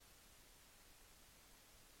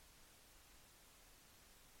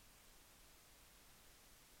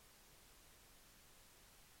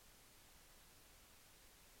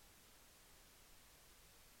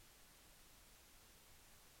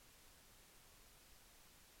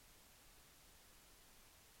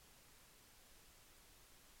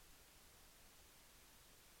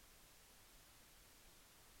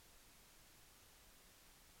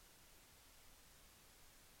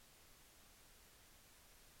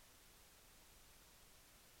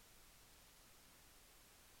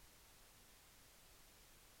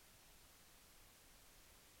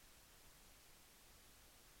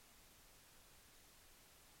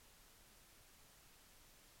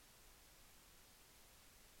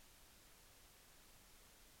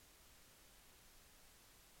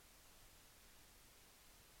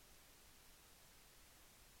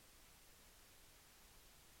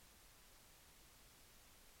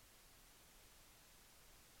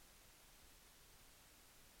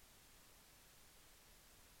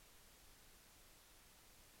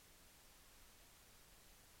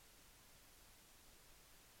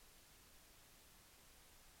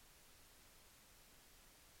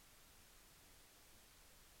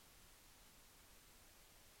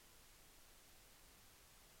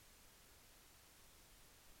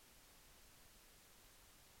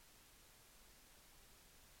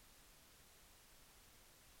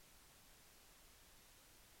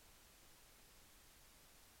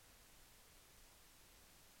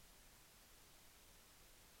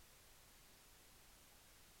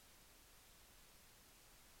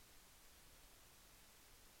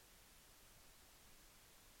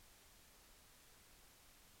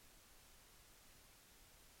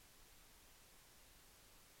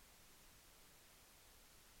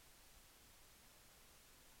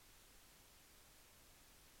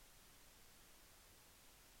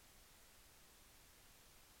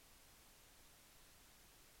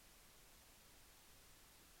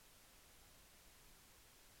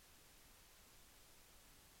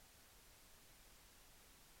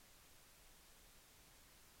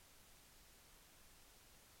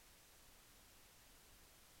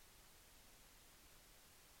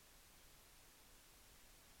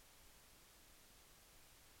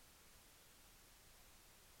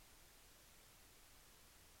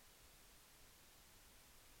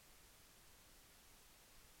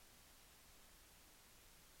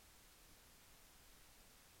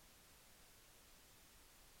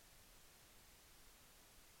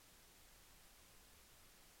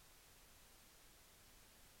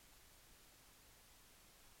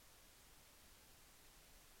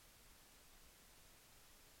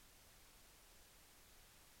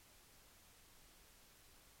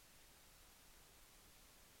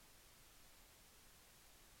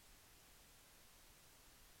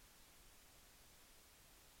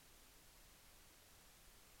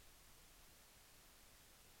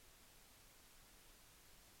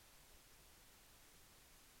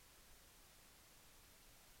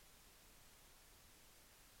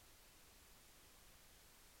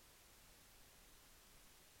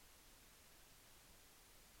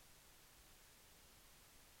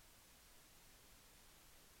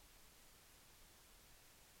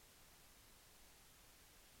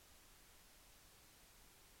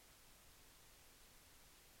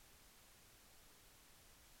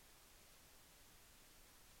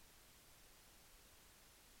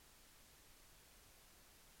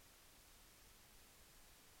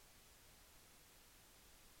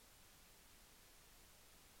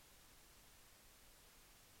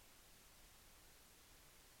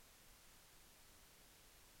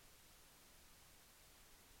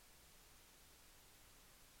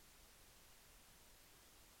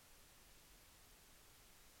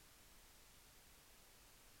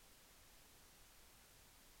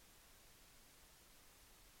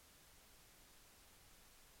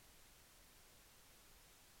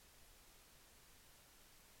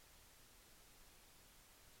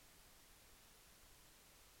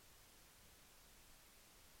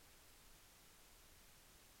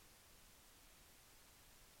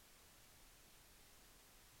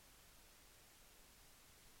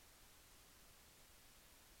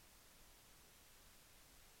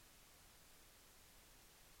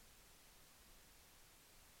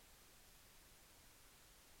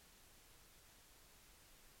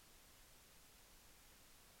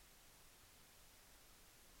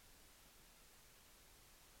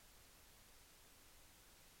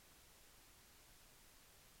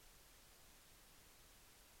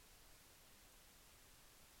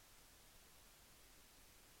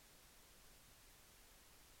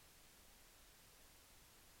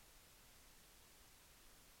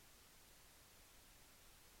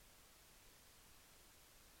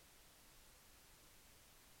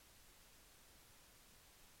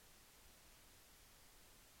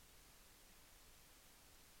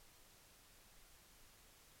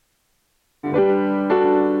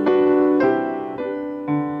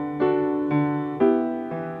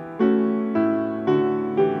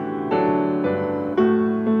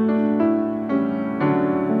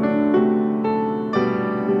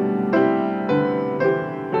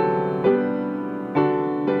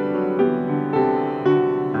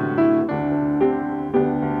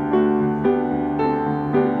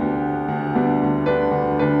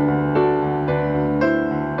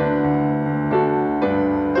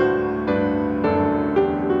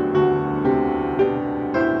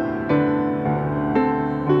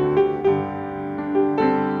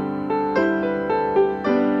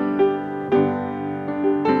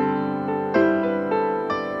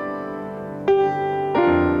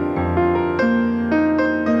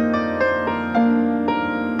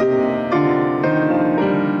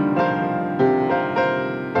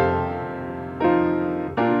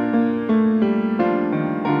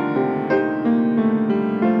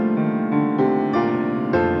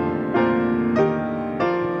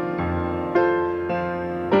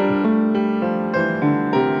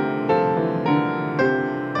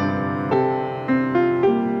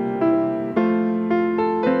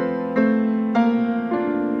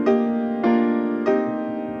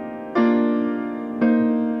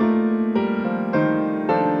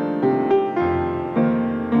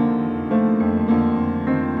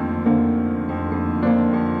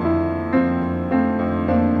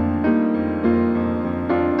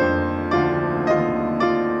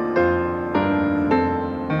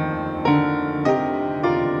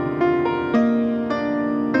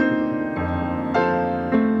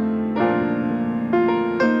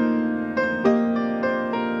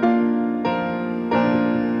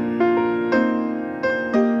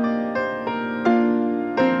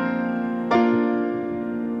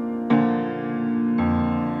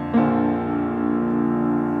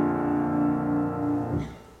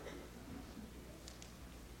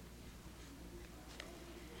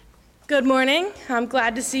Good morning. I'm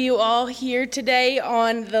glad to see you all here today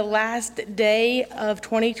on the last day of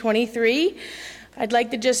 2023. I'd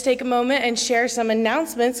like to just take a moment and share some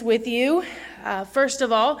announcements with you. First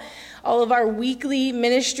of all of our weekly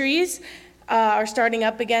ministries are starting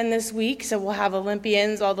up again this week, so we'll have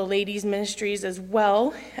Olympians, all the ladies' ministries as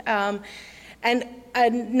well. And a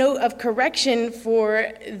note of correction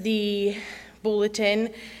for the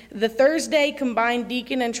bulletin: the Thursday combined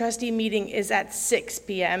deacon and trustee meeting is at 6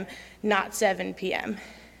 p.m., not 7 p.m.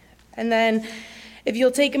 And then if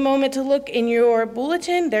you'll take a moment to look in your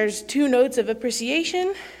bulletin, there's 2 notes of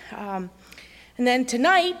appreciation. And then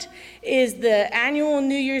tonight is the annual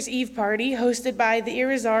New Year's Eve party hosted by the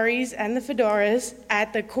Irizaris and the Fedoras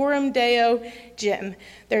at the Coram Deo gym.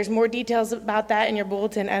 There's more details about that in your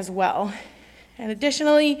bulletin as well. And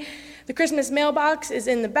additionally, the Christmas mailbox is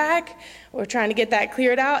in the back. We're trying to get that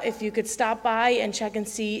cleared out. If you could stop by and check and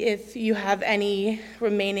see if you have any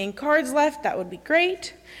remaining cards left, that would be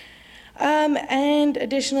great. And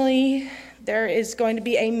additionally, there is going to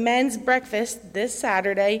be a men's breakfast this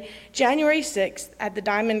Saturday, January 6th, at the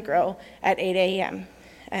Diamond Grill at 8 a.m.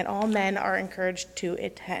 And all men are encouraged to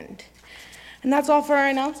attend. And that's all for our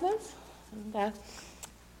announcements. And,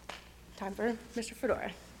 time for Mr.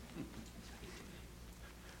 Fedora.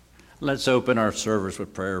 Let's open our service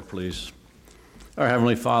with prayer, please. Our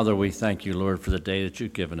Heavenly Father, we thank you, Lord, for the day that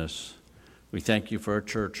you've given us. We thank you for our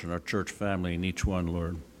church and our church family and each one,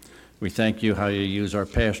 Lord. We thank you how you use our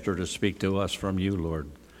pastor to speak to us from you, Lord.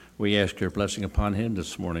 We ask your blessing upon him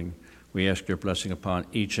this morning. We ask your blessing upon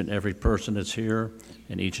each and every person that's here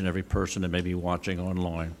and each and every person that may be watching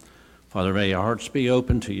online. Father, may our hearts be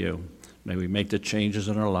open to you. May we make the changes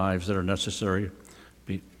in our lives that are necessary,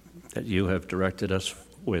 that you have directed us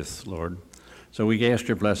with, Lord. So we ask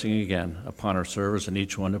your blessing again upon our service and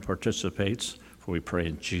each one that participates, for we pray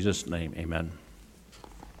in Jesus' name, amen.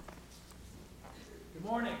 Good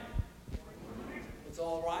morning. Let's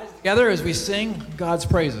all rise together as we sing God's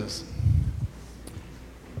praises.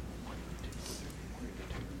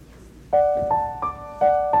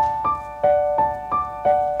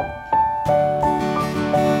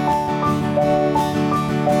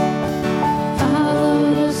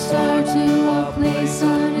 Followed a star to a place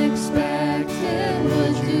unexpected.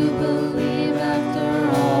 Would you believe after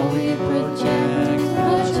all we project?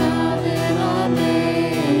 A child in a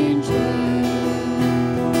manger,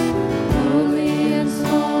 lowly and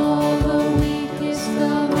small, the weakest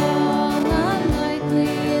of all.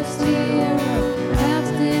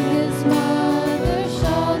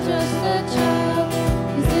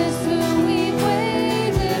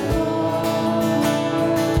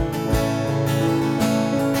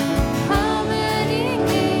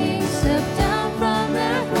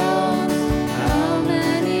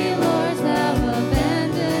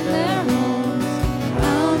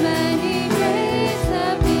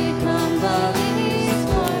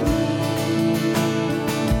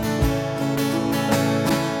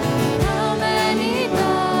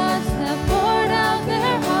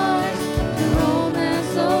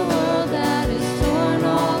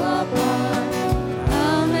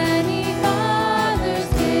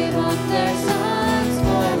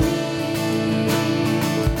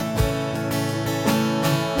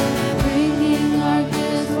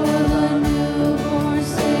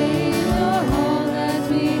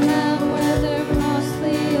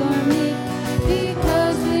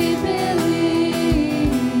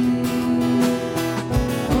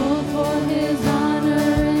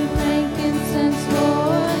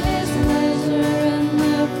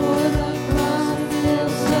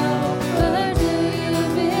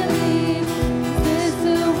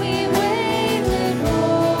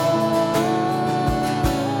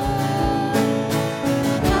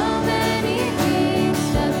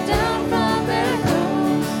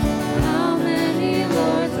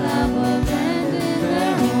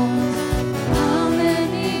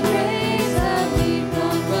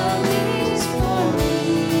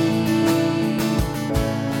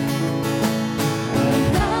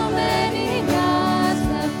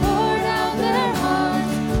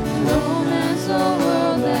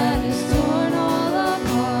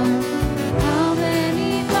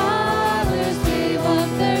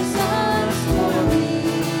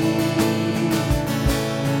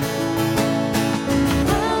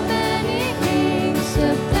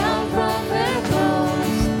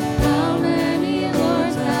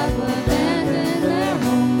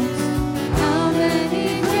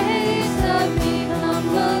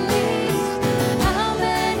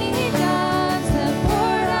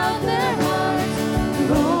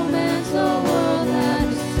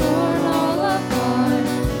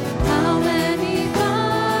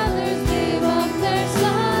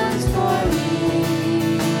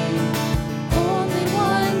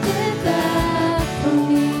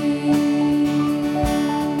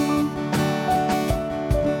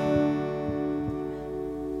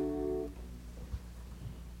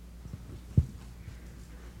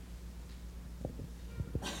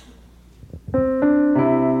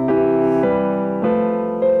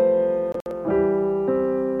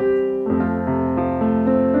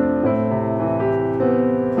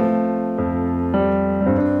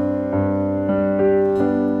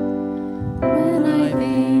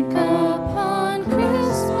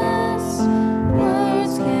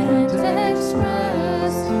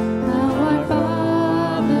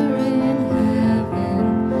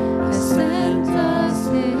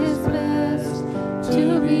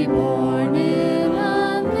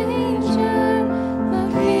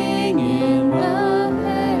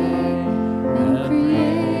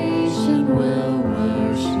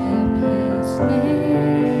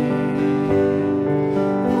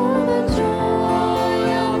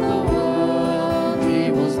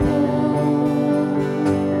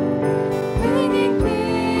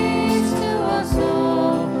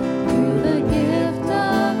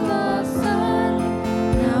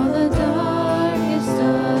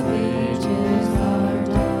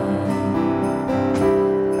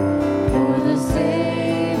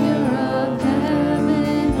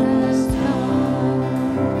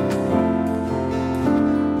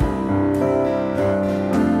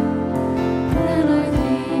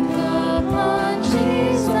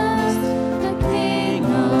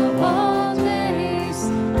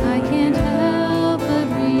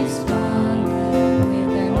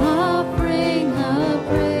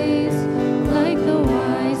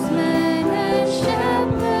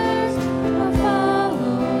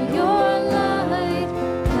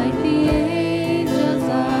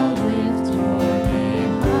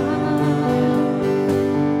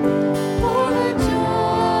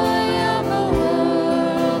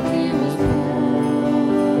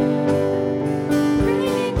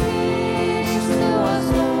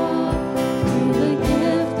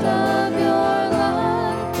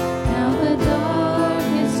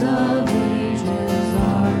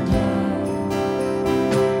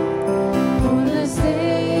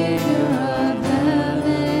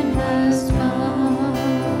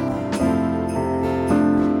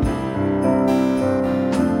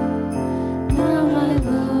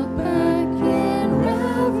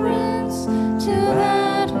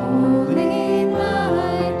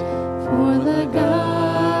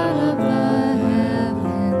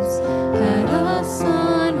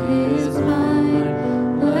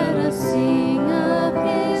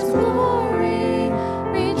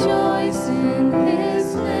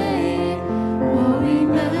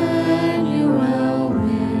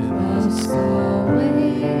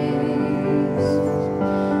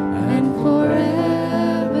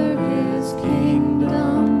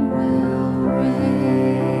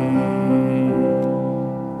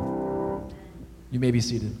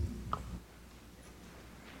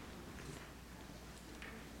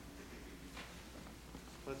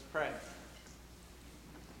 pray.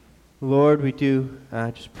 Lord, we do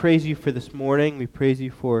just praise you for this morning. We praise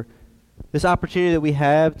you for this opportunity that we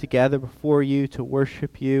have to gather before you, to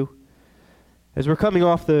worship you. As we're coming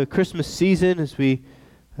off the Christmas season, as we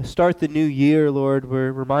start the new year, Lord,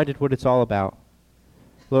 we're reminded what it's all about.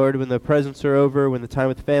 Lord, when the presents are over, when the time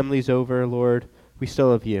with family is over, Lord, we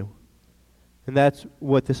still have you. And that's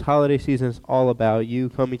what this holiday season is all about, you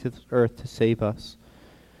coming to this earth to save us.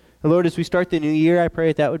 And Lord, as we start the new year, I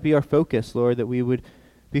pray that would be our focus, Lord, that we would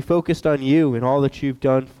be focused on you and all that you've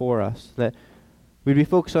done for us, that we'd be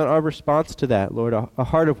focused on our response to that, Lord, a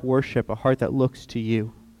heart of worship, a heart that looks to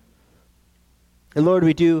you. And Lord,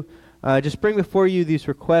 we do just bring before you these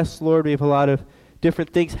requests. Lord, we have a lot of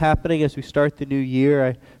different things happening as we start the new year.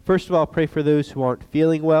 I first of all pray for those who aren't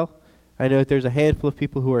feeling well. I know that there's a handful of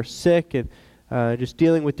people who are sick and just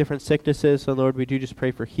dealing with different sicknesses. So Lord, we do just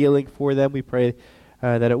pray for healing for them. We pray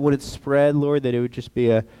that it wouldn't spread, Lord, that it would just be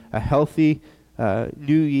a healthy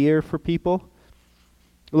new year for people.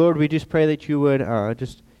 Lord, we just pray that you would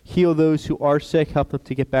just heal those who are sick, help them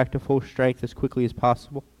to get back to full strength as quickly as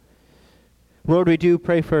possible. Lord, we do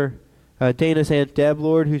pray for Dana's Aunt Deb,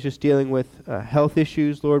 Lord, who's just dealing with health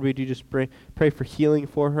issues. Lord, we do just pray for healing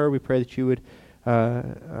for her. We pray that you would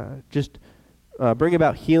just bring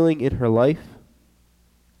about healing in her life.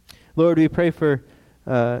 Lord, we pray for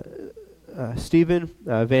Stephen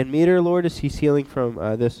Van Meter, Lord, as he's healing from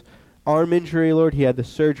this arm injury. Lord, he had the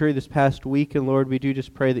surgery this past week, and Lord, we do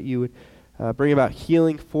just pray that you would bring about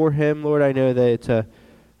healing for him. Lord, I know that it's a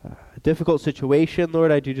difficult situation.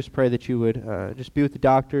 Lord, I do just pray that you would just be with the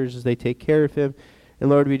doctors as they take care of him. And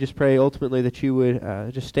Lord, we just pray ultimately that you would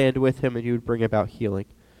just stand with him and you would bring about healing.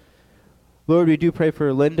 Lord, we do pray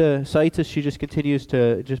for Linda Seitz as she just continues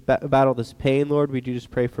to just battle this pain. Lord, we do just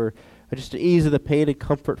pray for just an ease of the pain and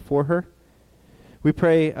comfort for her. We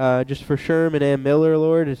pray just for Sherm and Ann Miller,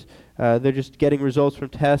 Lord, as they're just getting results from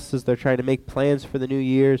tests as they're trying to make plans for the new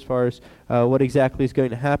year as far as what exactly is going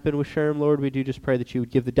to happen with Sherm. Lord, we do just pray that you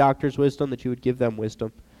would give the doctors wisdom, that you would give them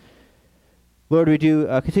wisdom. Lord, we do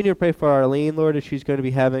continue to pray for Arlene, Lord, as she's going to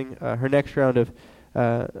be having her next round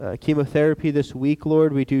of chemotherapy this week,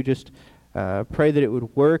 Lord. We do just pray that it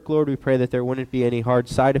would work, Lord. We pray that there wouldn't be any hard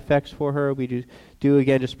side effects for her. We do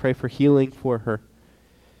again just pray for healing for her.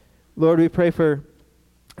 Lord, we pray for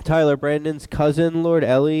Tyler Brandon's cousin, Lord,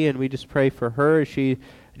 Ellie, and we just pray for her as she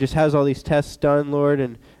just has all these tests done, Lord,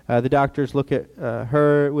 and the doctors look at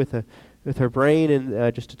her with her brain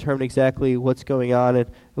and just determine exactly what's going on. And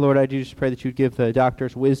Lord, I do just pray that you'd give the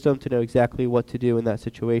doctors wisdom to know exactly what to do in that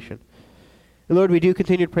situation. And Lord, we do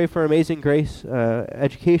continue to pray for Amazing Grace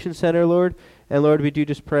Education Center, Lord. And Lord, we do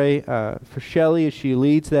just pray for Shelley as she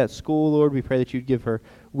leads that school, Lord. We pray that you'd give her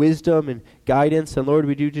wisdom and guidance. And Lord,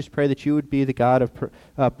 we do just pray that you would be the God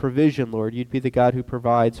of provision, Lord. You'd be the God who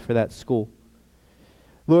provides for that school.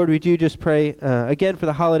 Lord, we do just pray, again, for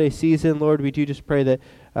the holiday season. Lord, we do just pray that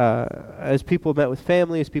as people met with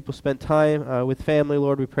family, as people spent time with family,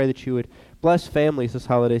 Lord, we pray that you would bless families this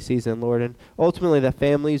holiday season, Lord, and ultimately that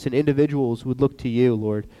families and individuals would look to you,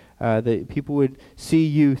 Lord, that people would see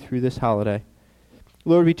you through this holiday.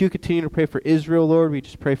 Lord, we do continue to pray for Israel, Lord. We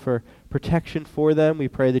just pray for protection for them. We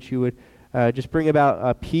pray that you would just bring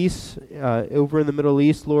about peace over in the Middle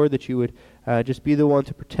East, Lord, that you would just be the one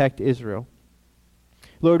to protect Israel.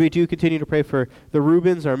 Lord, we do continue to pray for the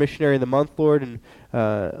Rubens, our missionary of the month, Lord. And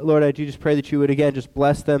Lord, I do just pray that you would, again, just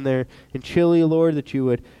bless them there in Chile, Lord, that you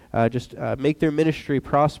would just make their ministry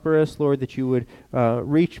prosperous, Lord, that you would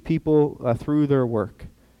reach people through their work.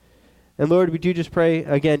 And Lord, we do just pray,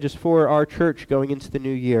 again, just for our church going into the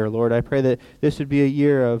new year. Lord, I pray that this would be a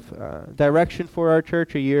year of direction for our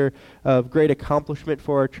church, a year of great accomplishment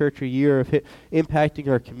for our church, a year of impacting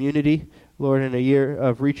our community, Lord, and a year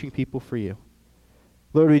of reaching people for you.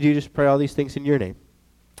 Lord, we do just pray all these things in your name.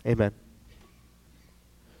 Amen.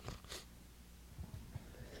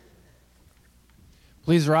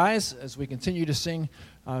 Please rise as we continue to sing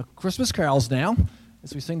Christmas carols now,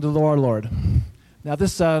 as we sing to the Lord, Lord. Now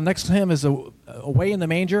this next hymn is Away in the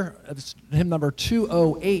Manger. It's hymn number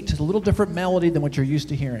 208. It's a little different melody than what you're used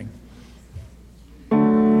to hearing.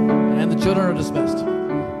 And the children are dismissed.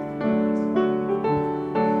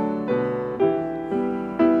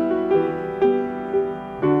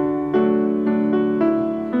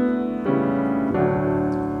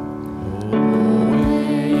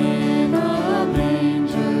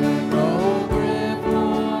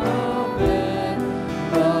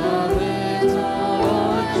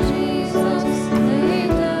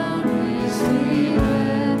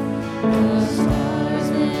 Stars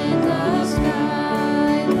in the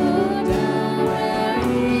sky, look down where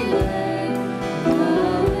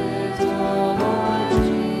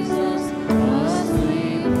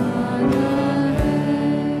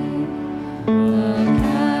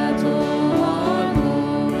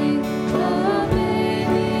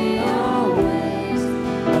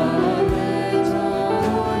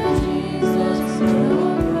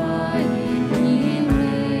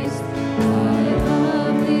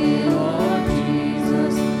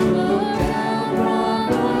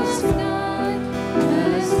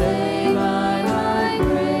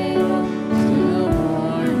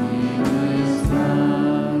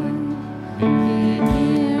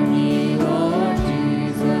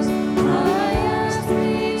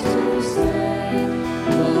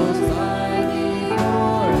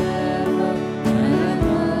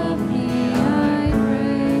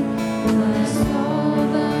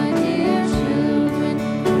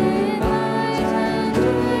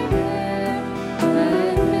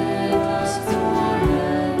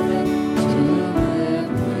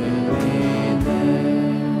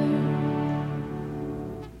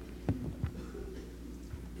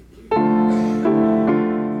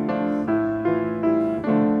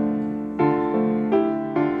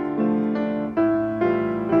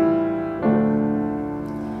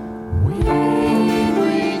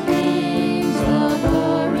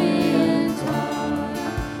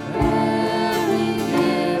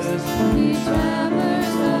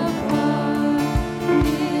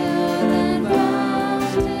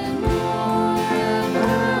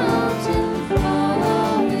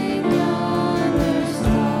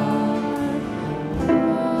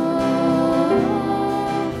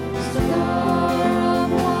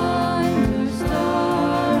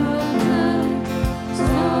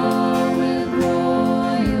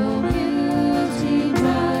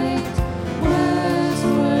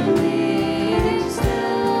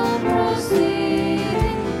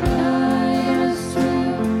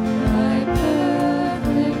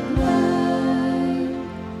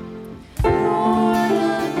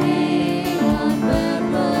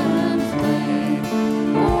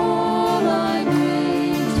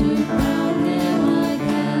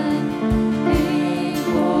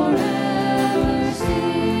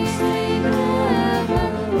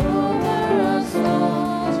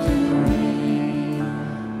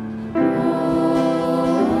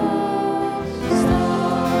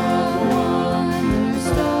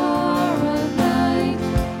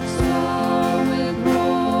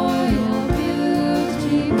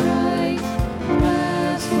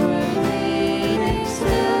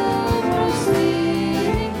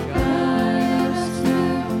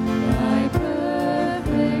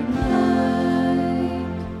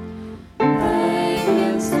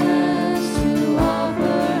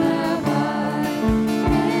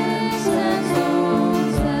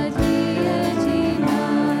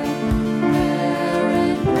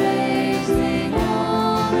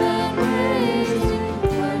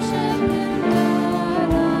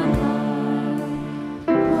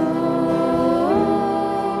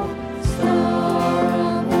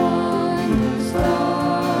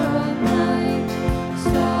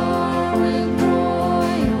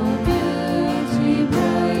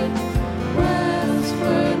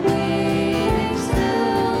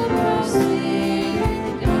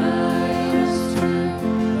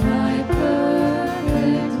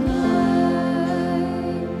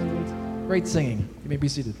Great singing. You may be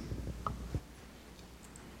seated.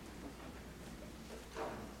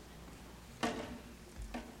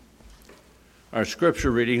 Our scripture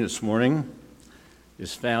reading this morning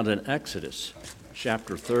is found in Exodus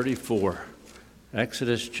chapter 34.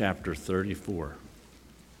 Exodus chapter 34.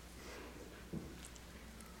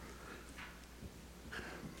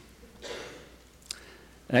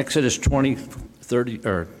 Exodus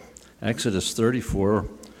 34,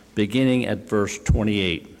 beginning at verse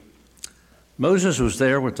 28. Moses was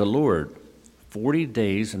there with the Lord 40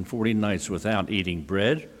 days and 40 nights without eating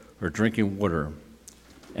bread or drinking water.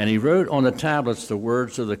 And he wrote on the tablets the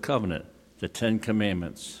words of the covenant, the 10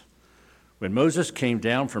 Commandments. When Moses came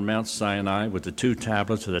down from Mount Sinai with the 2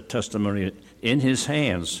 tablets of the testimony in his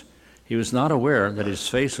hands, he was not aware that his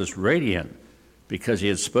face was radiant because he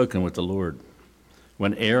had spoken with the Lord.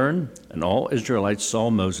 When Aaron and all Israelites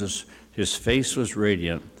saw Moses, his face was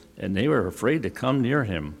radiant, and they were afraid to come near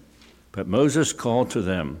him. But Moses called to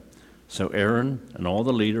them. So Aaron and all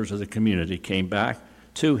the leaders of the community came back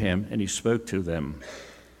to him, and he spoke to them.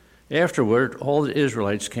 Afterward, all the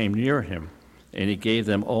Israelites came near him, and he gave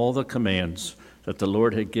them all the commands that the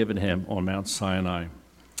Lord had given him on Mount Sinai.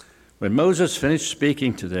 When Moses finished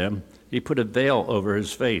speaking to them, he put a veil over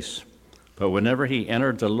his face. But whenever he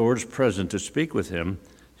entered the Lord's presence to speak with him,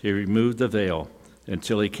 he removed the veil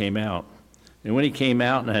until he came out. And when he came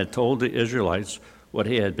out and had told the Israelites what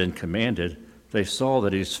he had been commanded, they saw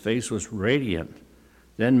that his face was radiant.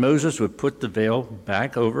 Then Moses would put the veil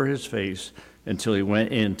back over his face until he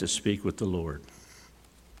went in to speak with the Lord.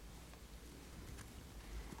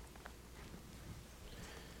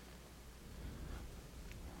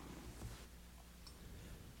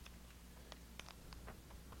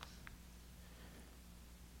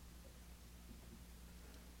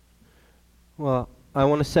 Well, I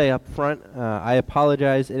want to say up front, I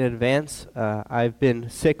apologize in advance. I've been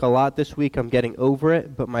sick a lot this week. I'm getting over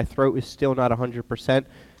it, but my throat is still not 100%.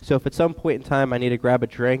 So if at some point in time I need to grab a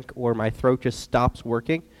drink or my throat just stops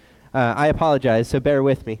working, I apologize, so bear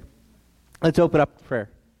with me. Let's open up in prayer.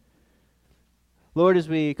 Lord, as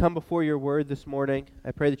we come before your word this morning,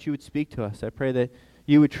 I pray that you would speak to us. I pray that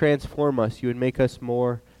you would transform us. You would make us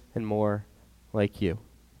more and more like you.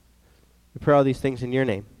 We pray all these things in your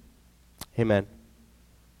name. Amen.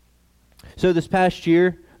 So this past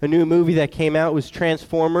year, a new movie that came out was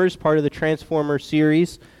Transformers, part of the Transformers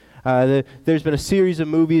series. There's been a series of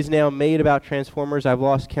movies now made about Transformers. I've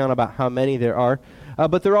lost count about how many there are.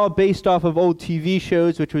 But they're all based off of old TV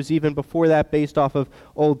shows, which was even before that based off of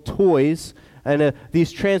old toys. And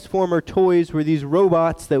these Transformer toys were these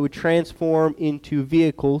robots that would transform into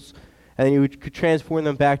vehicles. And you could transform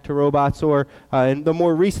them back to robots, or in the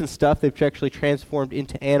more recent stuff, they've actually transformed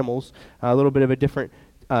into animals. A little bit of a different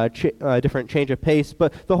change of pace.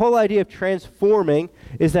 But the whole idea of transforming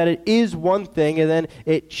is that it is one thing, and then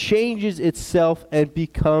it changes itself and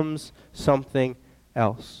becomes something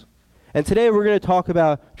else. And today we're going to talk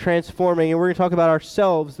about transforming, and we're going to talk about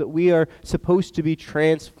ourselves, that we are supposed to be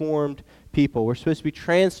transformed people. We're supposed to be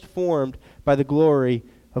transformed by the glory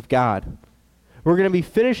of God. We're going to be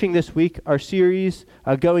finishing this week our series,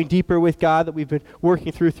 Going Deeper with God, that we've been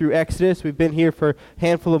working through Exodus. We've been here for a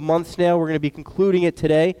handful of months now. We're going to be concluding it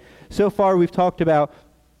today. So far, we've talked about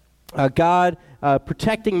God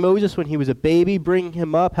protecting Moses when he was a baby, bringing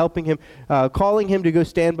him up, helping him, calling him to go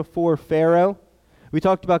stand before Pharaoh. We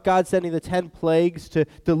talked about God sending the 10 plagues to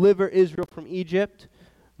deliver Israel from Egypt,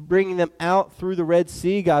 bringing them out through the Red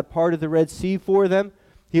Sea. God parted the Red Sea for them.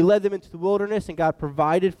 He led them into the wilderness, and God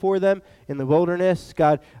provided for them in the wilderness.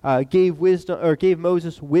 God gave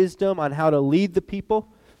Moses wisdom on how to lead the people.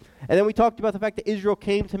 And then we talked about the fact that Israel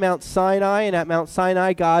came to Mount Sinai, and at Mount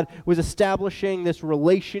Sinai, God was establishing this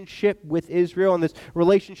relationship with Israel, and this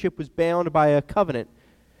relationship was bound by a covenant.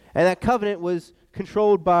 And that covenant was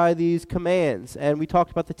controlled by these commands. And we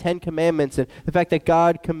talked about the 10 Commandments and the fact that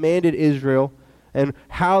God commanded Israel and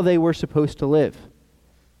how they were supposed to live.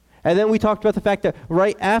 And then we talked about the fact that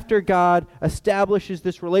right after God establishes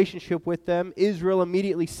this relationship with them, Israel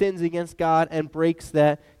immediately sins against God and breaks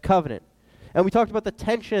that covenant. And we talked about the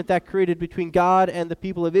tension that created between God and the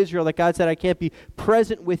people of Israel, that God said, I can't be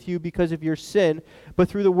present with you because of your sin. But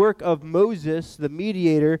through the work of Moses, the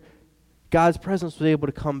mediator, God's presence was able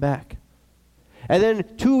to come back. And then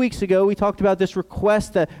 2 weeks ago, we talked about this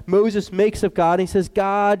request that Moses makes of God. He says,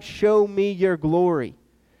 God, show me your glory.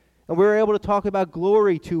 And we were able to talk about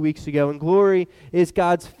glory 2 weeks ago, and glory is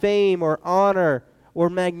God's fame or honor or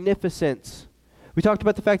magnificence. We talked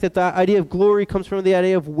about the fact that the idea of glory comes from the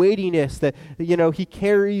idea of weightiness, that, he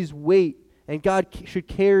carries weight, and God should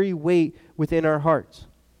carry weight within our hearts.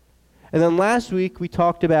 And then last week, we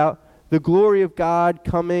talked about the glory of God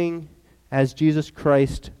coming as Jesus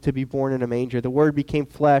Christ to be born in a manger. The Word became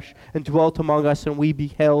flesh and dwelt among us, and we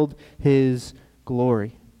beheld his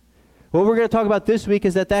glory. What we're going to talk about this week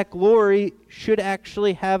is that glory should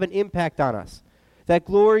actually have an impact on us. That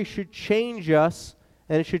glory should change us,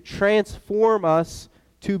 and it should transform us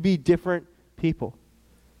to be different people.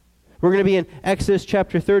 We're going to be in Exodus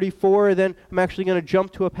chapter 34, then I'm actually going to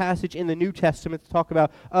jump to a passage in the New Testament to talk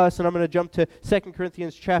about us, and I'm going to jump to 2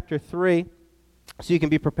 Corinthians chapter 3, so you can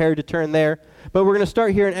be prepared to turn there. But we're going to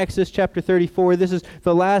start here in Exodus chapter 34. This is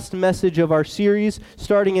the last message of our series,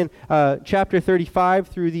 starting in chapter 35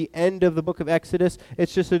 through the end of the book of Exodus.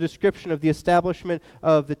 It's just a description of the establishment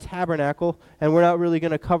of the tabernacle, and we're not really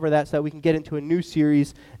going to cover that so that we can get into a new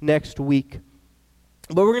series next week.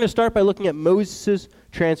 But we're going to start by looking at Moses'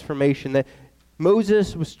 transformation, that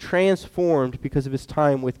Moses was transformed because of his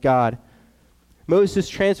time with God. Moses'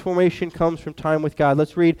 transformation comes from time with God.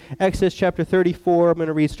 Let's read Exodus chapter 34. I'm going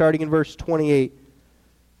to read starting in verse 28.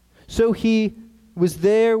 So he was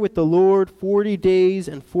there with the Lord 40 days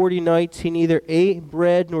and 40 nights. He neither ate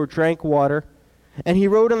bread nor drank water. And he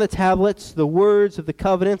wrote on the tablets the words of the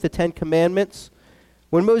covenant, the 10 commandments.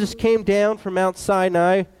 When Moses came down from Mount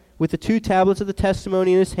Sinai with the 2 tablets of the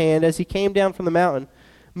testimony in his hand, as he came down from the mountain,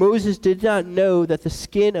 Moses did not know that the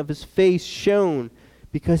skin of his face shone,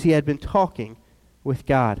 because he had been talking with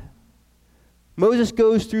God. Moses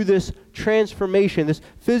goes through this transformation, this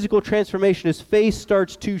physical transformation. His face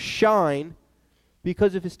starts to shine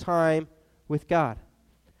because of his time with God.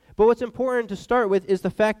 But what's important to start with is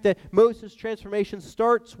the fact that Moses' transformation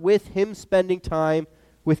starts with him spending time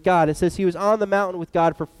with God. It says he was on the mountain with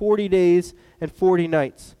God for 40 days and 40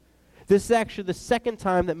 nights. This is actually the second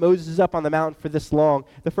time that Moses is up on the mountain for this long.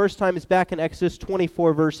 The first time is back in Exodus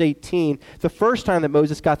 24, verse 18. The first time that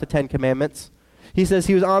Moses got the 10 commandments. He says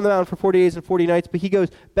he was on the mountain for 40 days and 40 nights, but he goes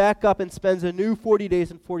back up and spends a new 40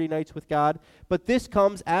 days and 40 nights with God. But this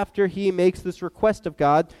comes after he makes this request of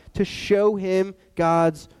God to show him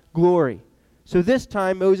God's glory. So this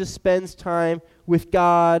time, Moses spends time with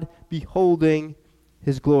God, beholding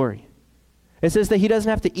his glory. It says that he doesn't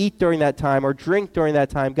have to eat during that time or drink during that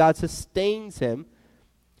time. God sustains him,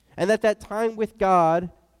 and that time with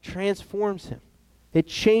God transforms him. It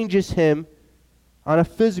changes him on a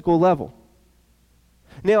physical level.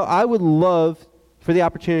 Now, I would love for the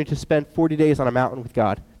opportunity to spend 40 days on a mountain with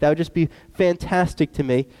God. That would just be fantastic to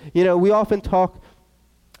me. You know, we often talk,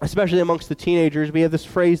 especially amongst the teenagers, we have this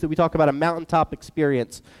phrase that we talk about a mountaintop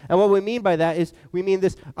experience. And what we mean by that is we mean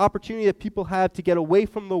this opportunity that people have to get away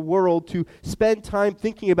from the world, to spend time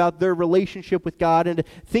thinking about their relationship with God and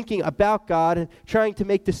thinking about God and trying to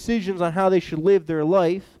make decisions on how they should live their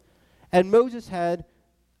life. And Moses had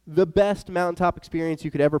the best mountaintop experience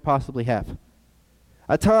you could ever possibly have.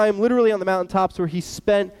 A time literally on the mountaintops where he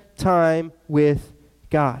spent time with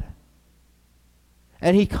God.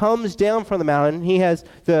 And he comes down from the mountain. He has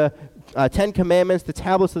the 10 commandments, the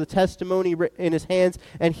tablets of the testimony in his hands,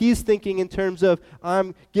 and he's thinking in terms of,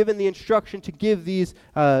 I'm given the instruction to give these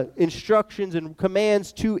instructions and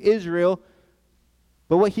commands to Israel.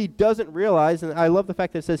 But what he doesn't realize, and I love the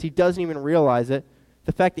fact that it says he doesn't even realize it,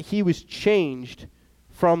 the fact that he was changed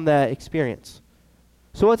from that experience.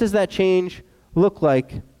 So what does that change look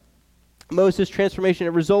like? Moses' transformation,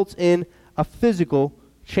 it results in a physical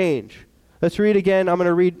change. Let's read again. I'm going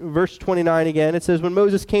to read verse 29 again. It says, when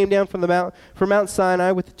Moses came down from Mount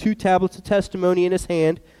Sinai with the 2 tablets of testimony in his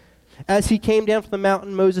hand, as he came down from the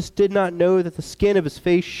mountain, Moses did not know that the skin of his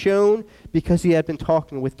face shone, because he had been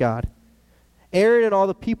talking with God. Aaron and all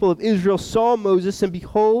the people of Israel saw Moses, and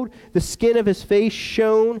behold, the skin of his face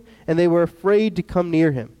shone, and they were afraid to come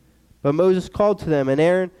near him. But Moses called to them, and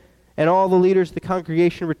Aaron and all the leaders of the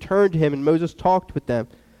congregation returned to him, and Moses talked with them.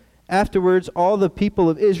 Afterwards, all the people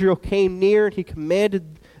of Israel came near, and he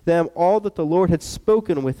commanded them all that the Lord had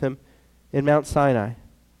spoken with him in Mount Sinai.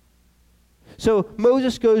 So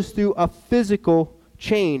Moses goes through a physical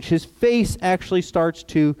change. His face actually starts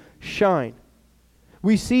to shine.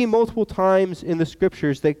 We see multiple times in the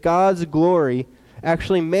scriptures that God's glory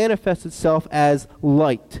actually manifests itself as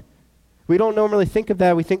light. We don't normally think of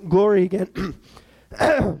that. We think glory again.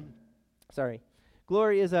 Sorry.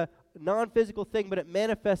 Glory is a non-physical thing, but it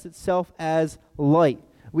manifests itself as light.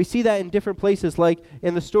 We see that in different places, like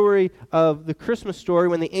in the story of the Christmas story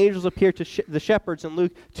when the angels appear to the shepherds in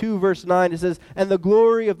Luke 2, verse 9. It says, and the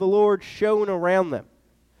glory of the Lord shone around them.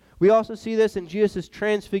 We also see this in Jesus'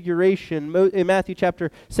 transfiguration in Matthew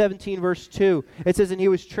chapter 17, verse 2. It says, and he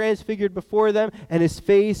was transfigured before them, and his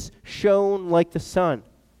face shone like the sun.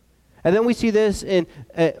 And then we see this in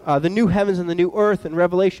the new heavens and the new earth in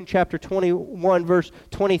Revelation chapter 21, verse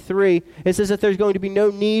 23. It says that there's going to be no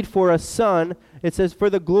need for a sun it says, "For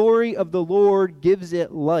the glory of the Lord gives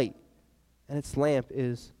it light, and its lamp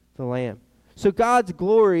is the Lamb." So God's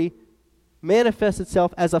glory manifests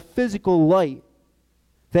itself as a physical light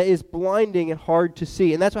that is blinding and hard to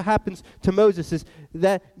see. And that's what happens to Moses, is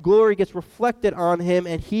that glory gets reflected on him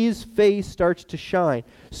and his face starts to shine.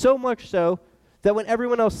 So much so that when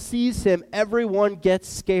everyone else sees him, everyone gets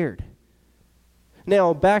scared.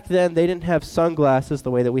 Now, back then, they didn't have sunglasses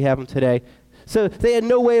the way that we have them today. So they had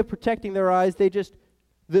no way of protecting their eyes.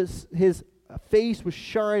 His face was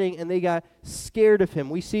shining and they got scared of him.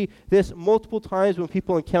 We see this multiple times when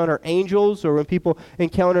people encounter angels or when people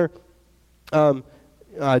encounter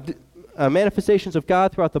manifestations of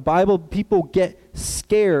God throughout the Bible. People get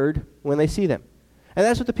scared when they see them. And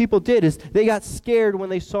that's what the people did, is they got scared when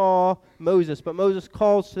they saw Moses. But Moses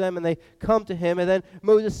calls to them and they come to him, and then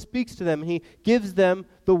Moses speaks to them and he gives them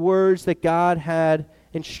the words that God had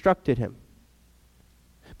instructed him.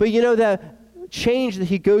 But you know, that change that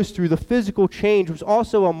he goes through, the physical change, was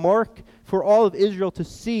also a mark for all of Israel to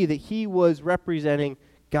see that he was representing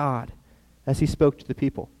God as he spoke to the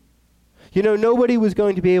people. You know, nobody was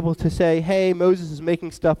going to be able to say, hey, Moses is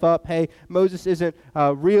making stuff up. Hey, Moses isn't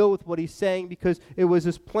real with what he's saying, because it was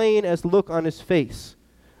as plain as the look on his face.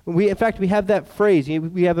 In fact, we have that phrase.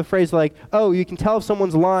 We have a phrase like, oh, you can tell if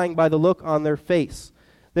someone's lying by the look on their face.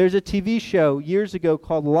 There's a TV show years ago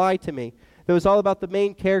called Lie to Me that was all about the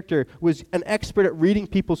main character was an expert at reading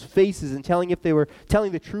people's faces and telling if they were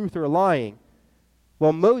telling the truth or lying.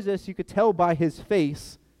 Well, Moses, you could tell by his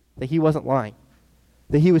face that he wasn't lying,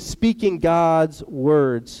 that he was speaking God's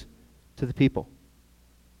words to the people.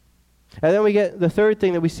 And then we get the third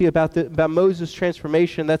thing that we see about Moses'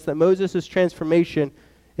 transformation. That's that Moses' transformation,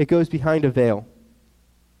 it goes behind a veil.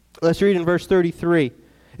 Let's read in verse 33.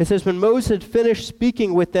 It says, "When Moses had finished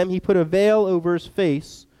speaking with them, he put a veil over his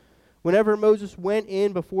face. Whenever Moses went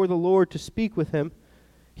in before the Lord to speak with him,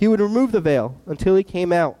 he would remove the veil until he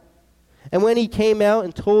came out. And when he came out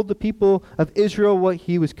and told the people of Israel what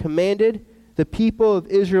he was commanded, the people of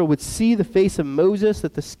Israel would see the face of Moses,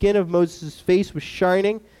 that the skin of Moses' face was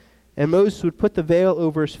shining, and Moses would put the veil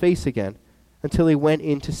over his face again until he went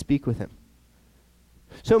in to speak with him."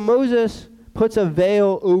 So Moses puts a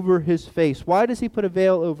veil over his face. Why does he put a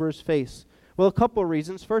veil over his face? Well, a couple of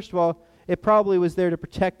reasons. First of all, it probably was there to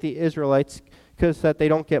protect the Israelites, because that they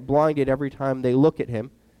don't get blinded every time they look at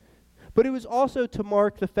him. But it was also to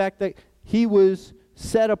mark the fact that he was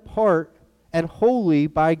set apart and holy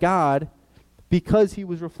by God because he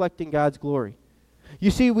was reflecting God's glory.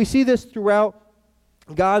 You see, we see this throughout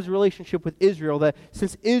God's relationship with Israel, that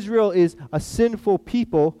since Israel is a sinful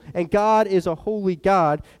people and God is a holy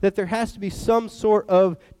God, that there has to be some sort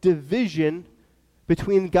of division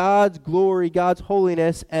between God's glory, God's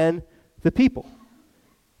holiness, and the people.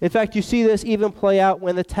 In fact, you see this even play out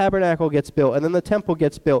when the tabernacle gets built and then the temple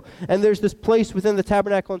gets built. And there's this place within the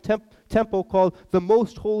tabernacle and temple called the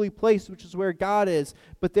most holy place, which is where God is.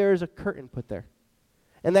 But there is a curtain put there.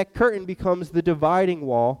 And that curtain becomes the dividing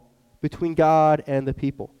wall between God and the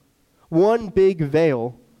people. One big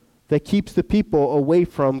veil that keeps the people away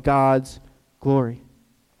from God's glory.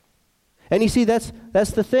 And you see, that's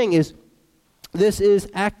the thing, is this is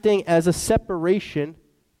acting as a separation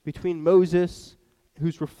between Moses,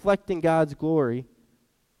 who's reflecting God's glory,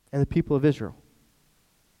 and the people of Israel.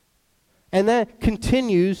 And that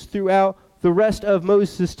continues throughout the rest of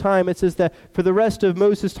Moses' time. It says that for the rest of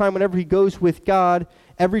Moses' time, whenever he goes with God,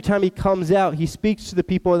 every time he comes out, he speaks to the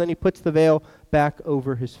people, and then he puts the veil back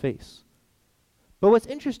over his face. But what's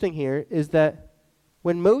interesting here is that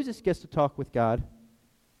when Moses gets to talk with God,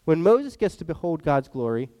 when Moses gets to behold God's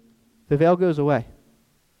glory, the veil goes away.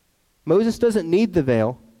 Moses doesn't need the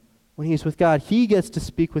veil when he's with God. He gets to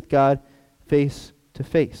speak with God face to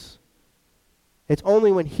face. It's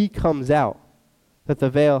only when he comes out that the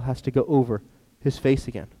veil has to go over his face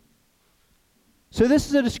again. So this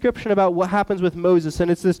is a description about what happens with Moses, and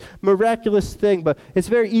it's this miraculous thing, but it's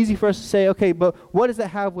very easy for us to say, okay, but what does that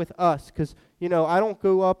have with us? Because, you know, I don't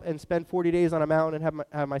go up and spend 40 days on a mountain and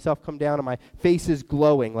have myself come down and my face is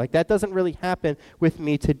glowing. Like, that doesn't really happen with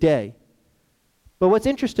me today. But what's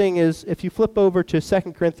interesting is, if you flip over to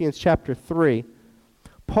 2 Corinthians chapter 3,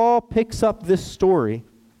 Paul picks up this story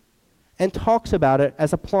and talks about it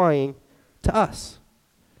as applying to us.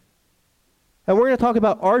 And we're going to talk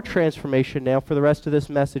about our transformation now for the rest of this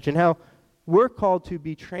message, and how we're called to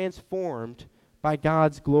be transformed by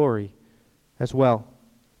God's glory as well.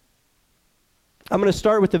 I'm going to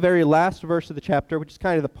start with the very last verse of the chapter, which is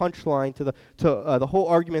kind of the punchline to the whole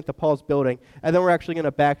argument that Paul's building, and then we're actually going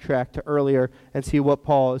to backtrack to earlier and see what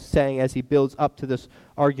Paul is saying as he builds up to this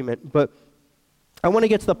argument. But I want to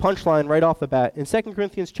get to the punchline right off the bat. In 2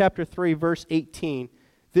 Corinthians chapter 3, verse 18,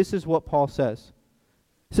 this is what Paul says.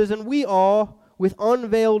 He says, "And we all, with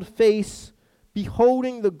unveiled face,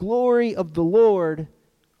 beholding the glory of the Lord,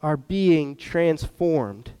 are being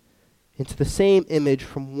transformed into the same image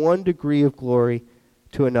from one degree of glory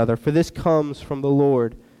to another. For this comes from the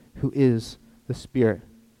Lord, who is the Spirit."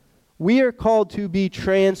 We are called to be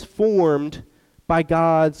transformed by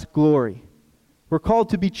God's glory. We're called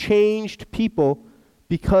to be changed people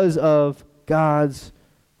because of God's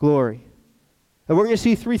glory. And we're going to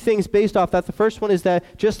see three things based off that. The first one is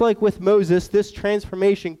that, just like with Moses, this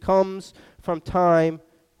transformation comes from time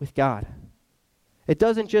with God. It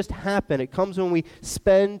doesn't just happen. It comes when we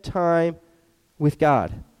spend time with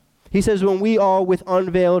God. He says, when we all with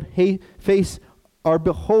unveiled face are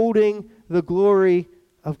beholding the glory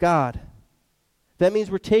of God. That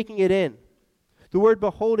means we're taking it in. The word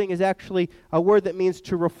beholding is actually a word that means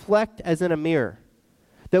to reflect as in a mirror.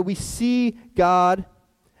 That we see God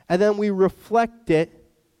and then we reflect it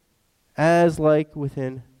as like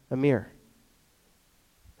within a mirror.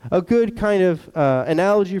 A good kind of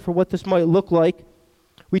analogy for what this might look like,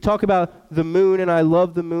 we talk about the moon, and I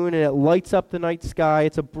love the moon, and it lights up the night sky.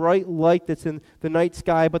 It's a bright light that's in the night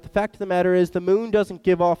sky, but the fact of the matter is the moon doesn't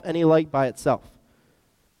give off any light by itself.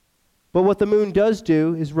 But what the moon does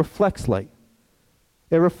do is reflects light.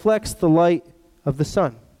 It reflects the light of the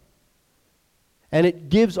sun. And it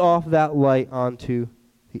gives off that light onto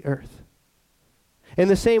the earth. In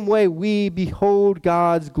the same way, we behold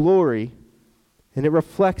God's glory, and it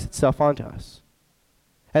reflects itself onto us.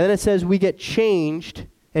 And then it says we get changed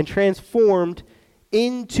and transformed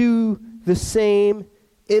into the same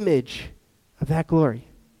image of that glory.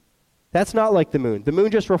 That's not like the moon. The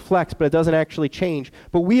moon just reflects, but it doesn't actually change.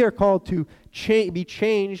 But we are called to be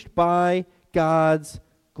changed by God's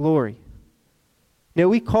glory. Now,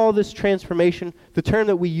 we call this transformation, the term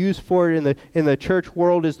that we use for it in the church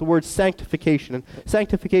world is the word sanctification. And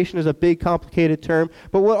sanctification is a big, complicated term,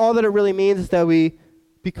 but all that it really means is that we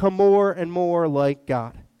become more and more like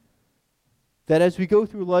God. That as we go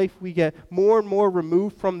through life, we get more and more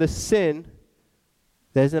removed from the sin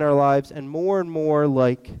that is in our lives and more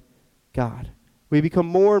like God. We become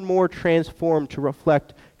more and more transformed to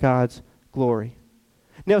reflect God's glory.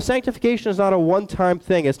 Now, sanctification is not a one-time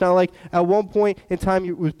thing. It's not like at one point in time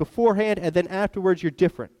it was beforehand and then afterwards you're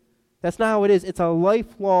different. That's not how it is. It's a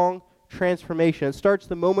lifelong transformation. It starts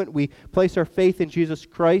the moment we place our faith in Jesus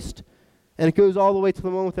Christ, and it goes all the way to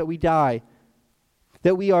the moment that we die.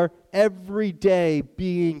 That we are every day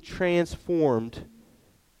being transformed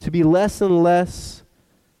to be less and less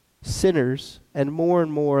sinners and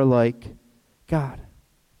more like God.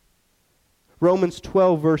 Romans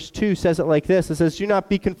 12 verse 2 says it like this. It says, "Do not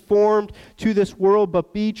be conformed to this world,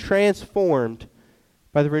 but be transformed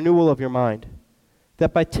by the renewal of your mind,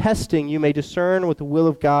 that by testing you may discern what the will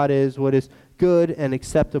of God is, what is good and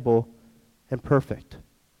acceptable and perfect."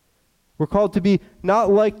 We're called to be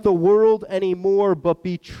not like the world anymore, but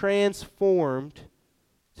be transformed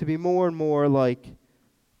to be more and more like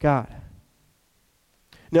God.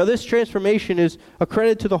 Now, this transformation is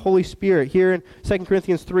accredited to the Holy Spirit. Here in 2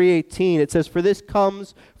 Corinthians 3:18, it says, "For this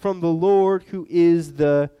comes from the Lord who is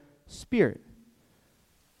the Spirit."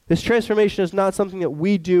 This transformation is not something that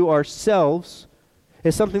we do ourselves.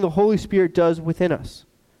 It's something the Holy Spirit does within us.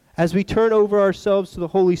 As we turn over ourselves to the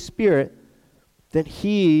Holy Spirit, then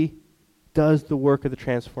He does the work of the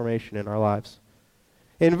transformation in our lives.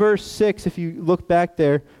 In verse 6, if you look back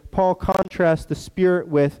there, Paul contrasts the Spirit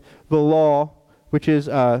with the law, which is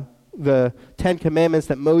the 10 Commandments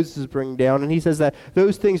that Moses is bringing down. And he says that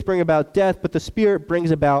those things bring about death, but the Spirit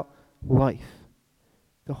brings about life.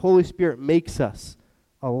 The Holy Spirit makes us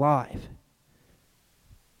alive.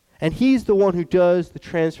 And He's the one who does the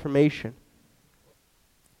transformation.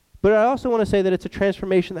 But I also want to say that it's a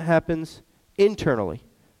transformation that happens internally.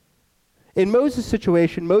 In Moses'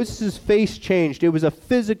 situation, Moses' face changed. It was a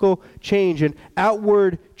physical change, an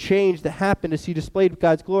outward change that happened as he displayed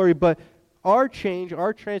God's glory. But our change,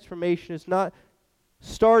 our transformation is not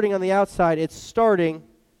starting on the outside. It's starting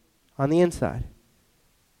on the inside.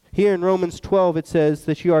 Here in Romans 12, it says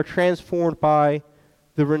that you are transformed by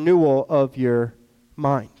the renewal of your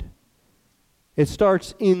mind. It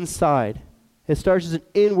starts inside. It starts as an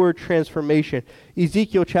inward transformation.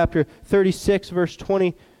 Ezekiel chapter 36, verse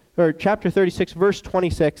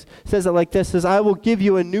 26 says it like this, says, "I will give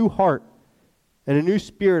you a new heart, and a new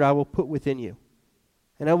spirit I will put within you.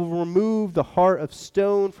 And I will remove the heart of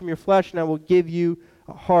stone from your flesh, and I will give you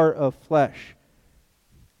a heart of flesh."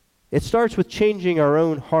 It starts with changing our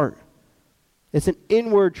own heart. It's an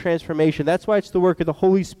inward transformation. That's why it's the work of the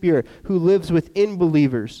Holy Spirit who lives within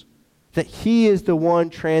believers that he is the one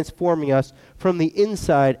transforming us from the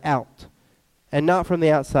inside out and not from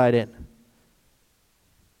the outside in.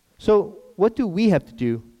 So what do we have to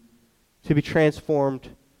do to be transformed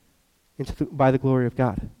by the glory of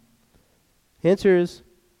God? The answer is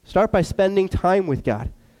start by spending time with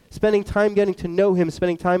God. Spending time getting to know him,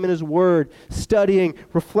 spending time in his word, studying,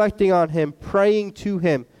 reflecting on him, praying to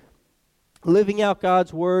him, living out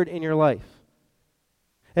God's word in your life.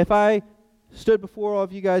 If I stood before all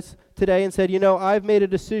of you guys today and said, I've made a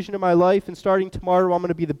decision in my life, and starting tomorrow I'm going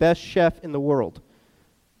to be the best chef in the world.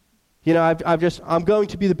 I'm going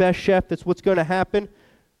to be the best chef. That's what's going to happen.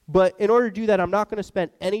 But in order to do that, I'm not going to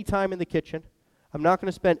spend any time in the kitchen. I'm not going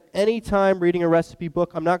to spend any time reading a recipe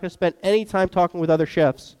book. I'm not going to spend any time talking with other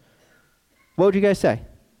chefs. What would you guys say?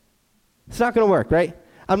 It's not going to work, right?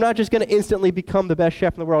 I'm not just going to instantly become the best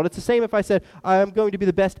chef in the world. It's the same if I said, I'm going to be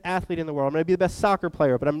the best athlete in the world. I'm going to be the best soccer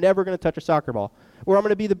player, but I'm never going to touch a soccer ball. Or I'm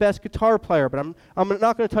going to be the best guitar player, but I'm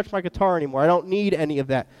not going to touch my guitar anymore. I don't need any of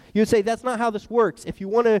that. You would say, that's not how this works. If you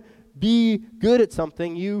want to be good at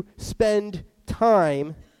something, you spend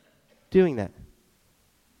time doing that.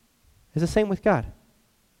 It's the same with God.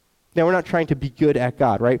 Now, we're not trying to be good at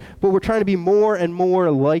God, right? But we're trying to be more and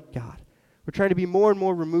more like God. We're trying to be more and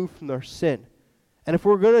more removed from our sin. And if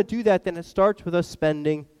we're going to do that, then it starts with us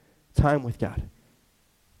spending time with God.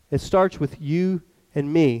 It starts with you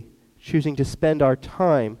and me choosing to spend our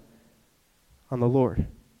time on the Lord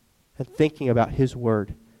and thinking about his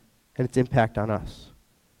word and its impact on us.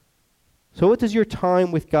 So what does your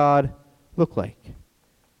time with God look like?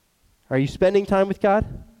 Are you spending time with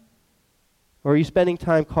God? Or are you spending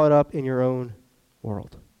time caught up in your own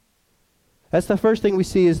world? That's the first thing we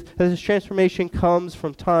see, is that this transformation comes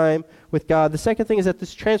from time with God. The second thing is that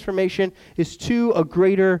this transformation is to a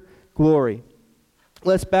greater glory.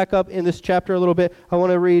 Let's back up in this chapter a little bit. I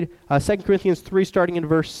want to read 2 Corinthians 3, starting in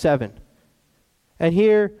verse 7. And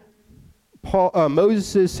here,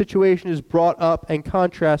 Moses' situation is brought up and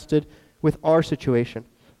contrasted with our situation.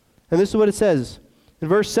 And this is what it says. In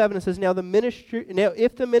verse 7, it says, Now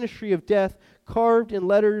if the ministry of death, carved in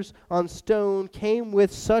letters on stone, came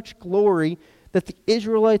with such glory that the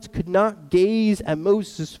Israelites could not gaze at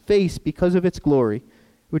Moses' face because of its glory,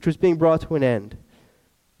 which was being brought to an end,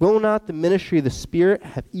 will not the ministry of the Spirit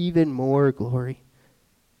have even more glory?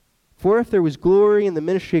 For if there was glory in the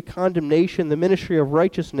ministry of condemnation, the ministry of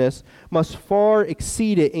righteousness must far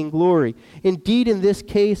exceed it in glory. Indeed, in this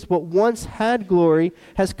case, what once had glory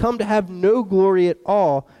has come to have no glory at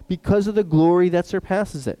all because of the glory that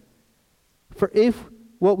surpasses it. For if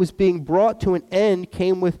what was being brought to an end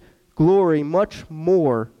came with glory, much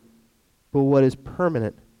more will what is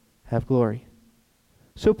permanent have glory.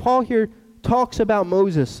 So Paul here talks about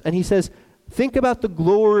Moses, and he says, think about the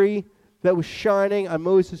glory that was shining on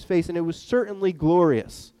Moses' face, and it was certainly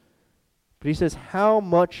glorious. But he says, how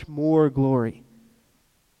much more glory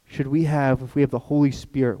should we have if we have the Holy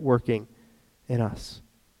Spirit working in us?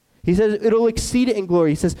 He says it'll exceed it in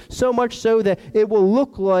glory. He says so much so that it will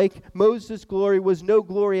look like Moses' glory was no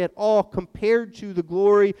glory at all compared to the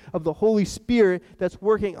glory of the Holy Spirit that's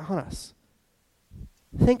working on us.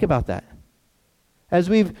 Think about that. As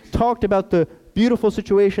we've talked about the beautiful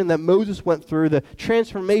situation that Moses went through, the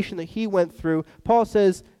transformation that he went through, Paul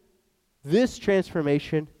says this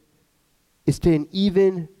transformation is to an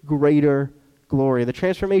even greater glory. The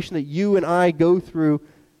transformation that you and I go through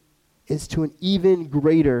is to an even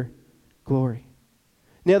greater glory.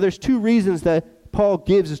 Now, there's two reasons that Paul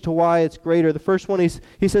gives as to why it's greater. The first one is,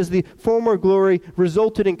 he says the former glory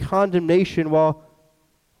resulted in condemnation, while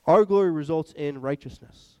our glory results in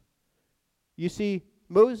righteousness. You see,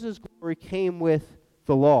 Moses' glory came with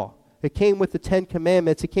the law. It came with the Ten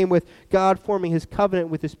Commandments. It came with God forming his covenant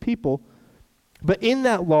with his people. But in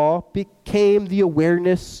that law became the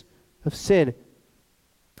awareness of sin.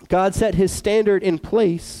 God set his standard in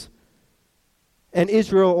place, and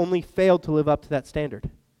Israel only failed to live up to that standard.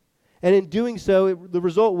 And in doing so, the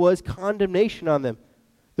result was condemnation on them.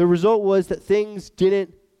 The result was that things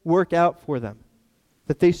didn't work out for them,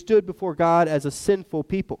 that they stood before God as a sinful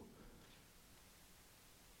people.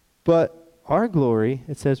 But our glory,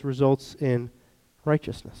 it says, results in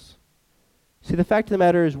righteousness. See, the fact of the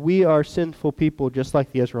matter is we are sinful people just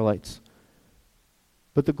like the Israelites.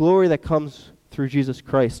 But the glory that comes through Jesus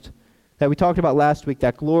Christ, that we talked about last week,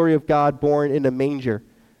 that glory of God born in a manger,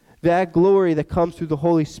 that glory that comes through the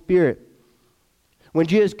Holy Spirit. When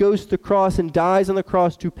Jesus goes to the cross and dies on the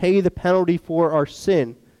cross to pay the penalty for our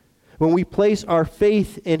sin, when we place our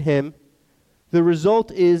faith in him, the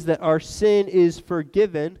result is that our sin is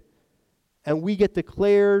forgiven and we get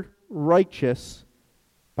declared righteous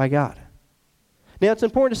by God. Now, it's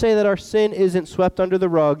important to say that our sin isn't swept under the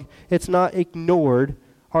rug. It's not ignored.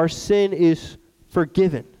 Our sin is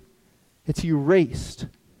forgiven. It's erased.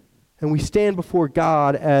 And we stand before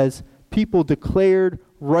God as people declared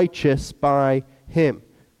righteous by Him.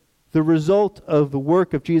 The result of the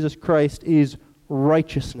work of Jesus Christ is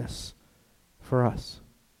righteousness for us.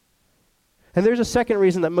 And there's a second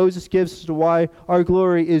reason that Moses gives as to why our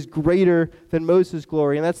glory is greater than Moses'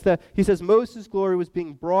 glory. And that's that he says Moses' glory was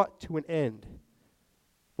being brought to an end,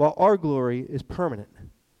 while our glory is permanent.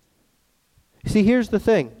 See, here's the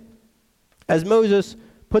thing. As Moses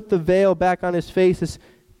put the veil back on his face, as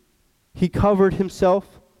he covered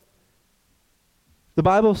himself, the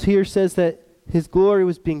Bible here says that his glory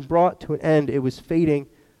was being brought to an end. It was fading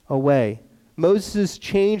away. Moses'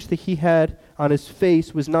 change that he had on his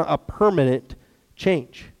face was not a permanent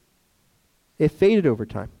change. It faded over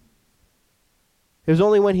time. It was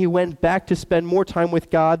only when he went back to spend more time with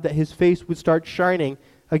God that his face would start shining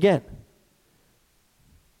again.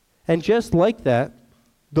 And just like that,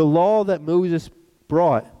 the law that Moses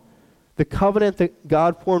brought, the covenant that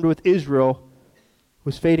God formed with Israel,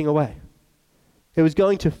 was fading away. It was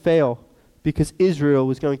going to fail because Israel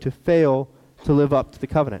was going to fail to live up to the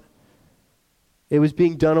covenant. It was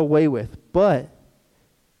being done away with. But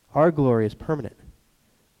our glory is permanent.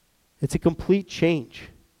 It's a complete change.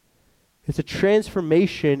 It's a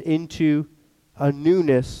transformation into a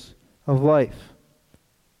newness of life.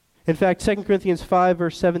 In fact, 2 Corinthians 5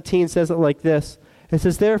 verse 17 says it like this. It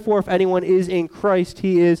says, "Therefore, if anyone is in Christ,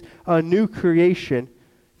 he is a new creation.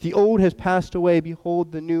 The old has passed away.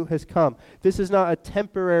 Behold, the new has come." This is not a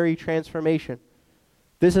temporary transformation.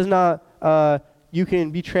 This is not you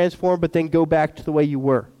can be transformed but then go back to the way you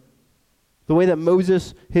were. The way that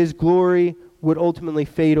Moses, his glory would ultimately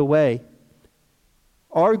fade away.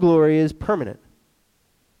 Our glory is permanent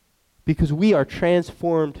because we are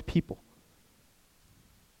transformed people.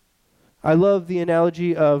 I love the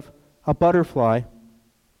analogy of a butterfly.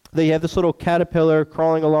 They have this little caterpillar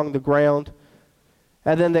crawling along the ground,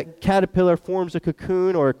 and then that caterpillar forms a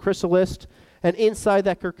cocoon or a chrysalis, and inside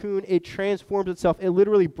that cocoon it transforms itself. It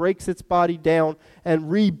literally breaks its body down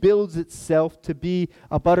and rebuilds itself to be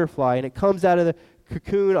a butterfly, and it comes out of the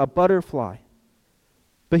cocoon a butterfly.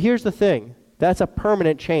 But here's the thing. That's a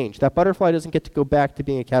permanent change. That butterfly doesn't get to go back to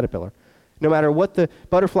being a caterpillar. No matter what the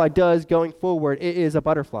butterfly does going forward, it is a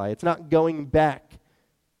butterfly. It's not going back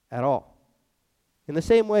at all. In the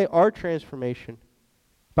same way, our transformation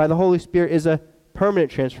by the Holy Spirit is a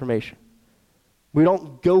permanent transformation. We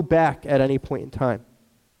don't go back at any point in time.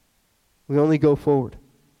 We only go forward.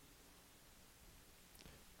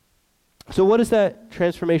 So what does that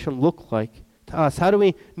transformation look like to us? How do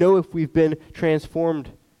we know if we've been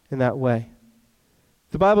transformed in that way?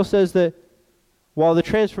 The Bible says that while the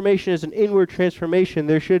transformation is an inward transformation,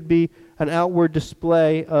 there should be an outward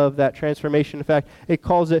display of that transformation. In fact, it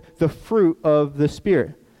calls it the fruit of the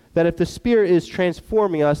Spirit. That if the Spirit is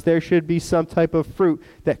transforming us, there should be some type of fruit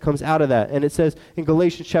that comes out of that. And it says in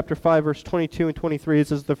Galatians chapter 5, verse 22 and 23, it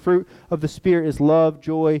says, "The fruit of the Spirit is love,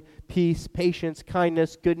 joy, peace, patience,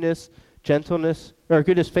 kindness, goodness,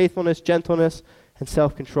 faithfulness, gentleness, and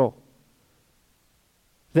self-control."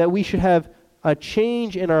 That we should have a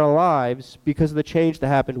change in our lives because of the change that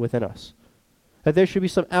happened within us. That there should be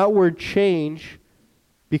some outward change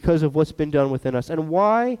because of what's been done within us. And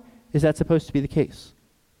why is that supposed to be the case?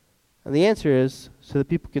 And the answer is so that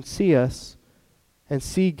people can see us and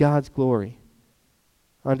see God's glory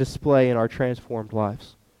on display in our transformed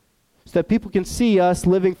lives. So that people can see us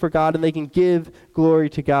living for God and they can give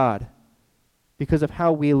glory to God because of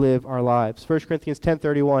how we live our lives. 1 Corinthians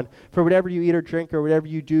 10:31, "For whatever you eat or drink or whatever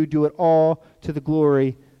you do, do it all to the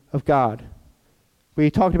glory of God." We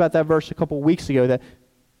talked about that verse a couple weeks ago, that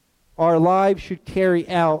our lives should carry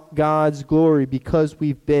out God's glory because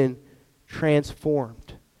we've been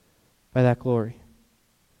transformed by that glory.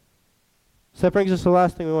 So that brings us to the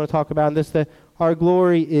last thing we want to talk about, and this, that our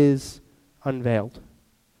glory is unveiled.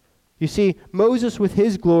 You see, Moses with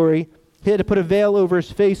his glory, he had to put a veil over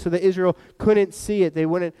his face so that Israel couldn't see it. They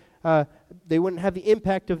wouldn't have the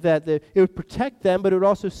impact of that. It would protect them, but it would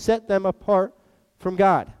also set them apart from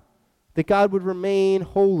God. That God would remain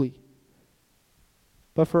holy.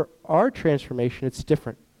 But for our transformation, it's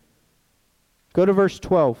different. Go to verse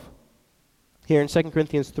 12 here in 2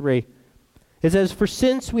 Corinthians 3. It says, "For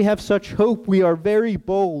since we have such hope, we are very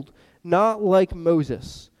bold, not like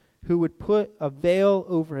Moses, who would put a veil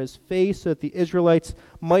over his face so that the Israelites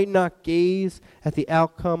might not gaze at the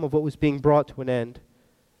outcome of what was being brought to an end.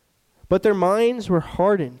 But their minds were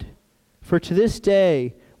hardened. For to this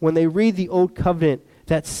day, when they read the Old Covenant,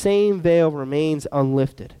 that same veil remains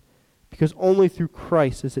unlifted, because only through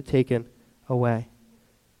Christ is it taken away."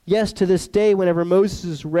 Yes, to this day, whenever Moses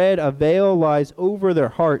is read, a veil lies over their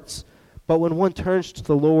hearts. But when one turns to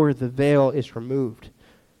the Lord, the veil is removed.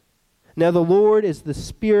 Now the Lord is the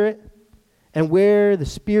Spirit, and where the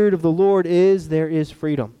Spirit of the Lord is, there is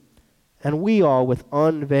freedom. And we all, with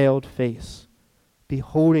unveiled face,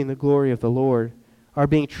 beholding the glory of the Lord, are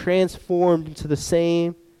being transformed into the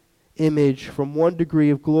same image from one degree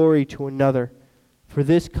of glory to another. For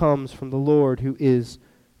this comes from the Lord who is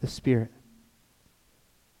the Spirit.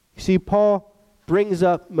 You see, Paul brings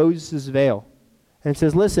up Moses' veil and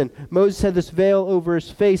says, listen, Moses had this veil over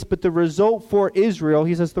his face, but the result for Israel,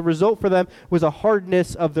 he says, the result for them was a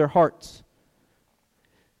hardness of their hearts.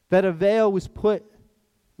 That a veil was put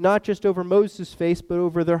not just over Moses' face, but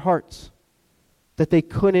over their hearts. That they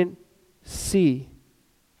couldn't see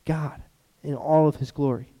God in all of his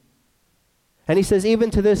glory. And he says,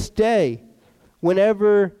 even to this day,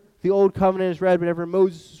 whenever the Old Covenant is read, whenever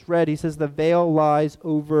Moses is read, he says the veil lies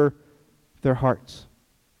over their hearts.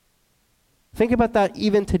 Think about that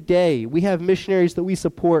even today. We have missionaries that we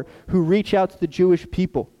support who reach out to the Jewish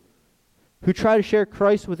people, who try to share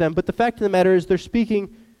Christ with them. But the fact of the matter is they're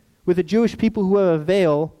speaking with the Jewish people who have a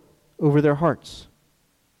veil over their hearts.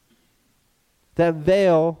 That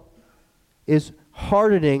veil is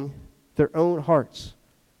hardening their own hearts.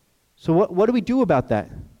 So what do we do about that?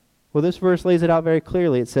 Well, this verse lays it out very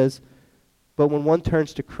clearly. It says, but when one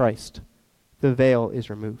turns to Christ, the veil is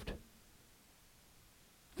removed.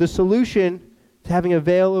 The solution to having a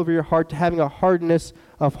veil over your heart, to having a hardness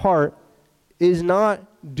of heart, is not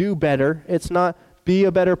do better. It's not be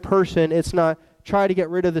a better person. It's not try to get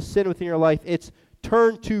rid of the sin within your life. It's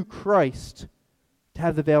turn to Christ to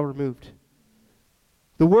have the veil removed.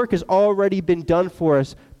 The work has already been done for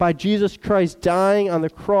us by Jesus Christ dying on the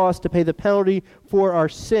cross to pay the penalty for our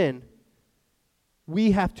sin.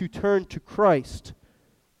 We have to turn to Christ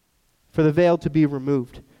for the veil to be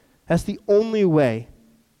removed. That's the only way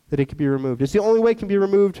that it can be removed. It's the only way it can be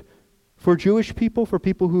removed for Jewish people, for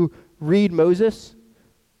people who read Moses,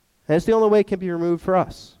 and it's the only way it can be removed for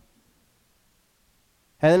us.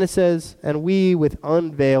 And then it says, and we with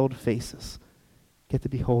unveiled faces get to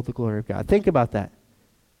behold the glory of God. Think about that.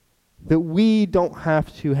 That we don't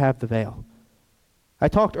have to have the veil. I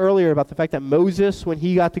talked earlier about the fact that Moses, when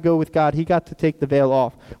he got to go with God, he got to take the veil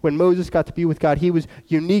off. When Moses got to be with God, he was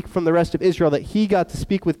unique from the rest of Israel, that he got to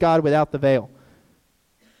speak with God without the veil.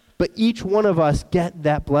 But each one of us get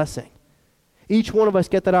that blessing. Each one of us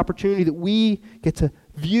get that opportunity that we get to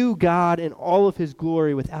view God in all of his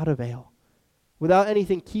glory without a veil, without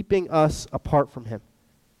anything keeping us apart from him.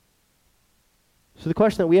 So the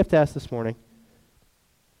question that we have to ask this morning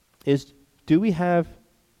is, do we have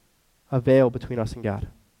a veil between us and God?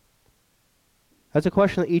 That's a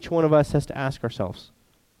question that each one of us has to ask ourselves.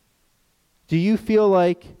 Do you feel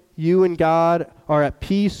like you and God are at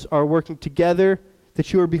peace, are working together,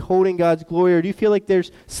 that you are beholding God's glory, or do you feel like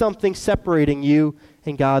there's something separating you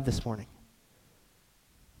and God this morning?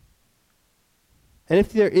 And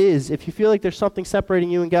if there is, if you feel like there's something separating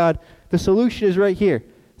you and God, the solution is right here. It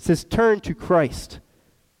says, turn to Christ.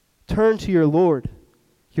 Turn to your Lord,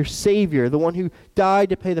 your Savior, the one who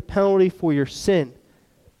died to pay the penalty for your sin.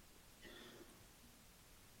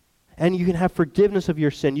 And you can have forgiveness of your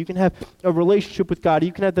sin. You can have a relationship with God.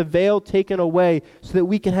 You can have the veil taken away so that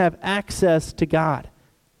we can have access to God.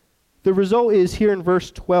 The result is here in verse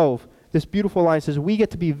 12, this beautiful line says, we get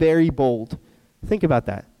to be very bold. Think about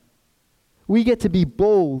that. We get to be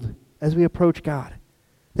bold as we approach God.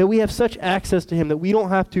 That we have such access to him that we don't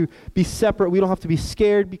have to be separate. We don't have to be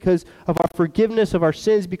scared because of our forgiveness of our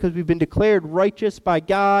sins, because we've been declared righteous by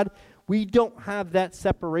God. We don't have that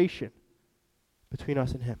separation between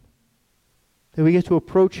us and him. That we get to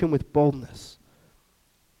approach him with boldness.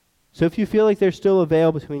 So if you feel like there's still a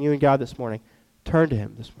veil between you and God this morning, turn to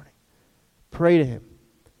him this morning. Pray to him.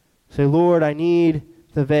 Say, Lord, I need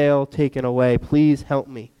the veil taken away. Please help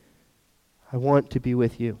me. I want to be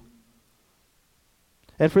with you.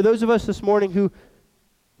 And for those of us this morning who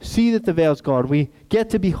see that the veil's gone, we get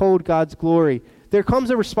to behold God's glory, there comes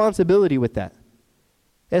a responsibility with that.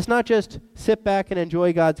 It's not just sit back and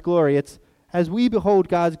enjoy God's glory. It's as we behold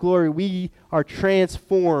God's glory, we are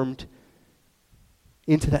transformed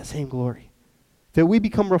into that same glory. That we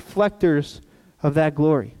become reflectors of that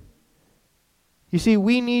glory. You see,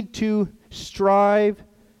 we need to strive,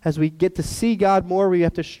 as we get to see God more, we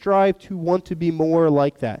have to strive to want to be more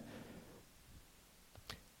like that.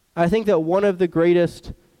 I think that one of the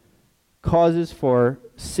greatest causes for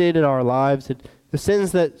sin in our lives, the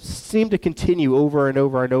sins that seem to continue over and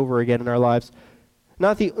over and over again in our lives,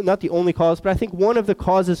 not the only cause, but I think one of the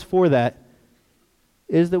causes for that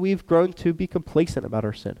is that we've grown to be complacent about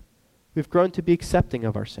our sin. We've grown to be accepting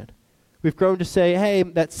of our sin. We've grown to say, hey,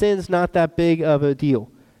 that sin's not that big of a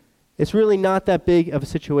deal. It's really not that big of a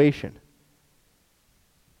situation.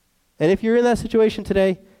 And if you're in that situation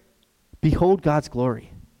today, behold God's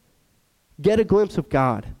glory. Get a glimpse of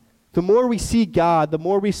God. The more we see God, the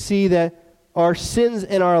more we see that our sins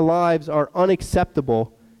in our lives are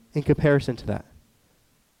unacceptable in comparison to that.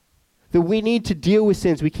 That we need to deal with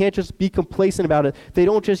sins. We can't just be complacent about it. They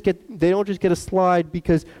don't just get a slide,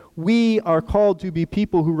 because we are called to be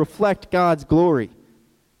people who reflect God's glory.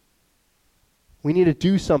 We need to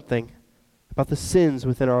do something about the sins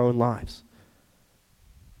within our own lives.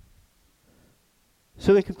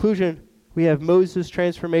 So in conclusion, we have Moses'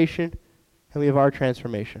 transformation and we have our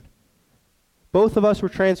transformation. Both of us were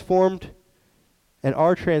transformed and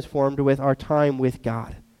are transformed with our time with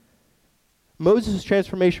God. Moses'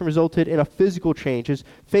 transformation resulted in a physical change. His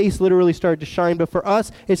face literally started to shine. But for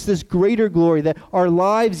us, it's this greater glory that our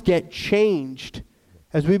lives get changed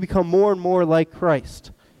as we become more and more like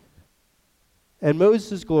Christ. And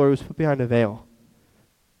Moses' glory was put behind a veil.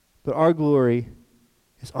 But our glory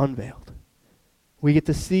is unveiled. We get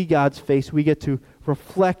to see God's face. We get to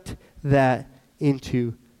reflect that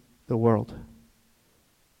into the world.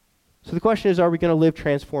 So the question is, are we going to live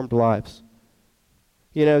transformed lives?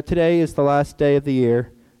 You know, today is the last day of the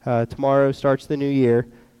year. Tomorrow starts the new year.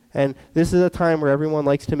 And this is a time where everyone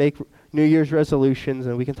likes to make New Year's resolutions,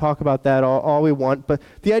 and we can talk about that all we want. But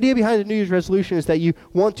the idea behind the New Year's resolution is that you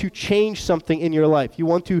want to change something in your life. You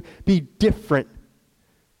want to be different.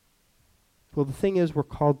 Well, the thing is, we're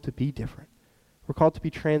called to be different. We're called to be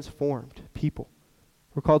transformed people.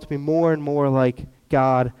 We're called to be more and more like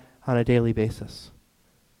God on a daily basis.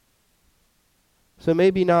 So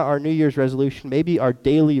maybe not our New Year's resolution, maybe our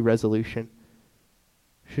daily resolution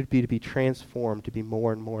should be to be transformed to be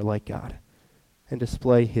more and more like God and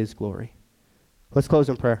display His glory. Let's close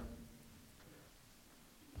in prayer.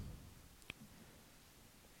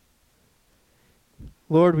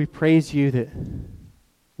 Lord, we praise You that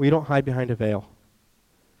we don't hide behind a veil,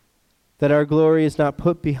 that our glory is not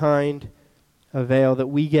put behind a veil, that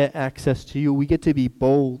we get access to You. We get to be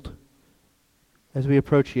bold as we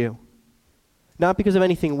approach You. Not because of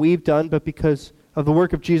anything we've done, but because of the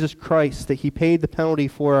work of Jesus Christ, that He paid the penalty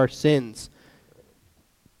for our sins,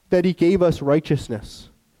 that He gave us righteousness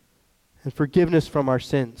and forgiveness from our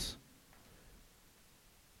sins.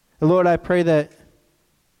 And Lord, I pray that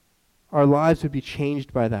our lives would be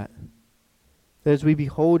changed by that. That as we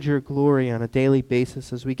behold Your glory on a daily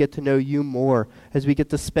basis, as we get to know You more, as we get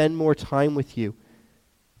to spend more time with You,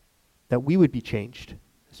 that we would be changed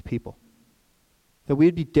as people. That we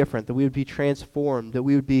would be different, that we would be transformed, that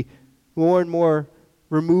we would be more and more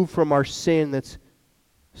removed from our sin that's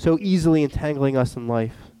so easily entangling us in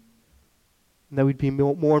life. And that we'd be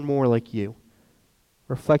more and more like You,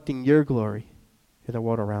 reflecting Your glory in the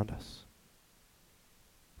world around us.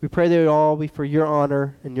 We pray that it would all be for Your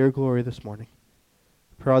honor and Your glory this morning.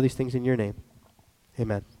 We pray all these things in Your name.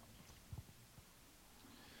 Amen.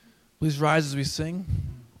 Please rise as we sing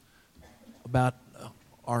about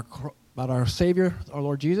our Savior, our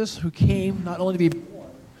Lord Jesus, who came not only to be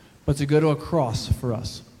born, but to go to a cross for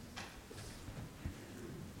us.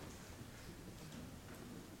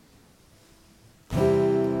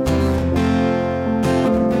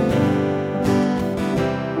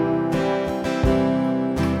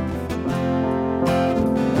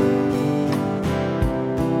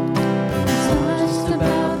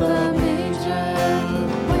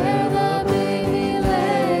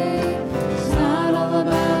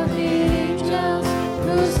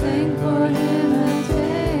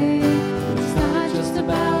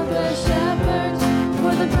 About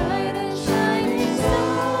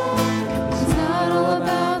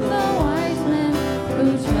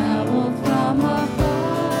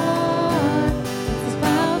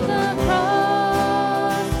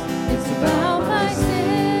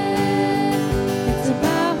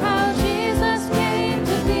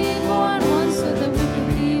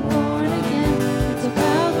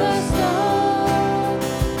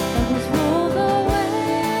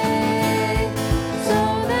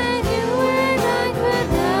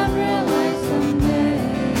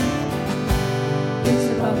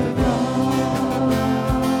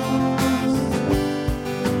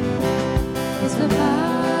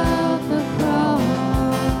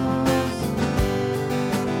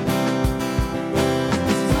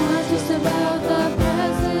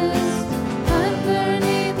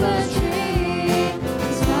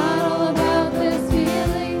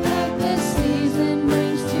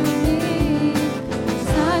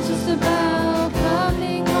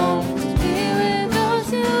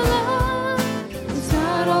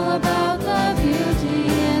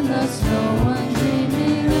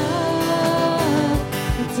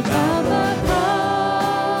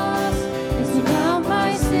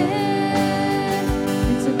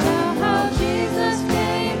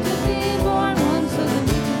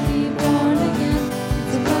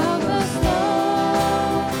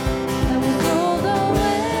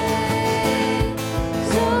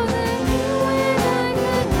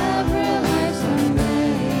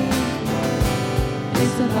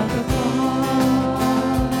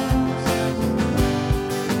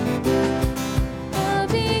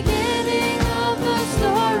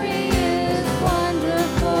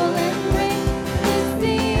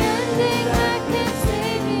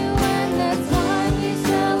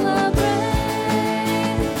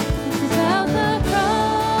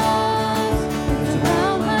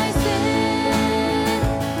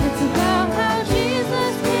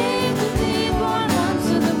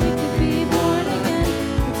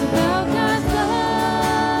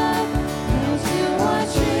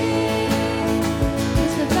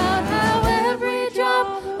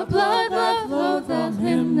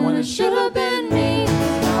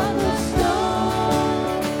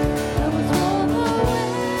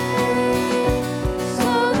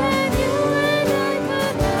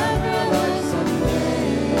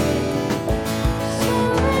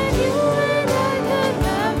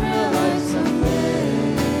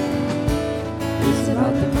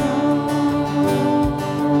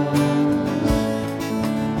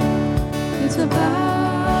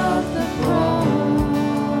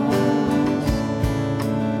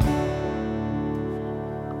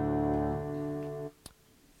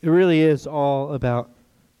It really is all about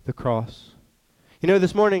the cross. You know,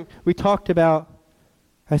 this morning we talked about,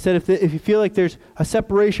 I said if you feel like there's a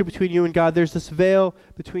separation between you and God, there's this veil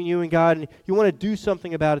between you and God, and you want to do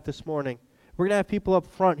something about it this morning, we're going to have people up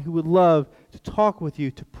front who would love to talk with you,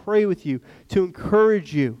 to pray with you, to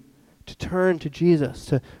encourage you to turn to Jesus,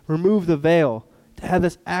 to remove the veil, to have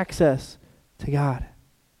this access to God.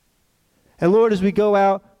 And Lord, as we go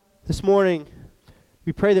out this morning,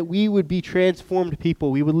 we pray that we would be transformed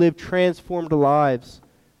people. We would live transformed lives.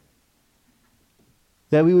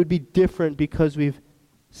 That we would be different because we've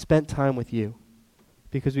spent time with you,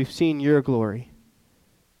 because we've seen your glory.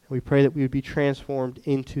 And we pray that we would be transformed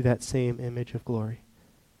into that same image of glory.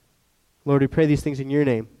 Lord, we pray these things in your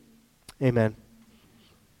name. Amen.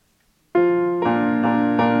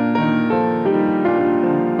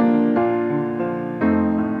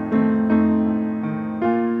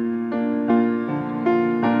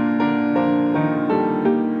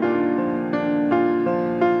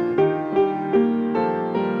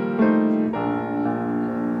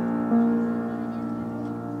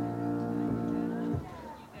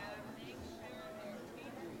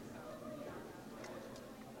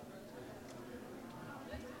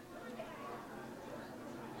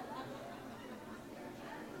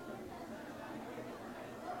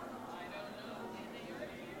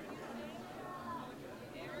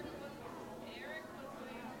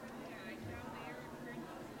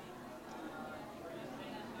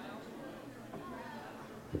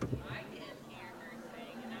 I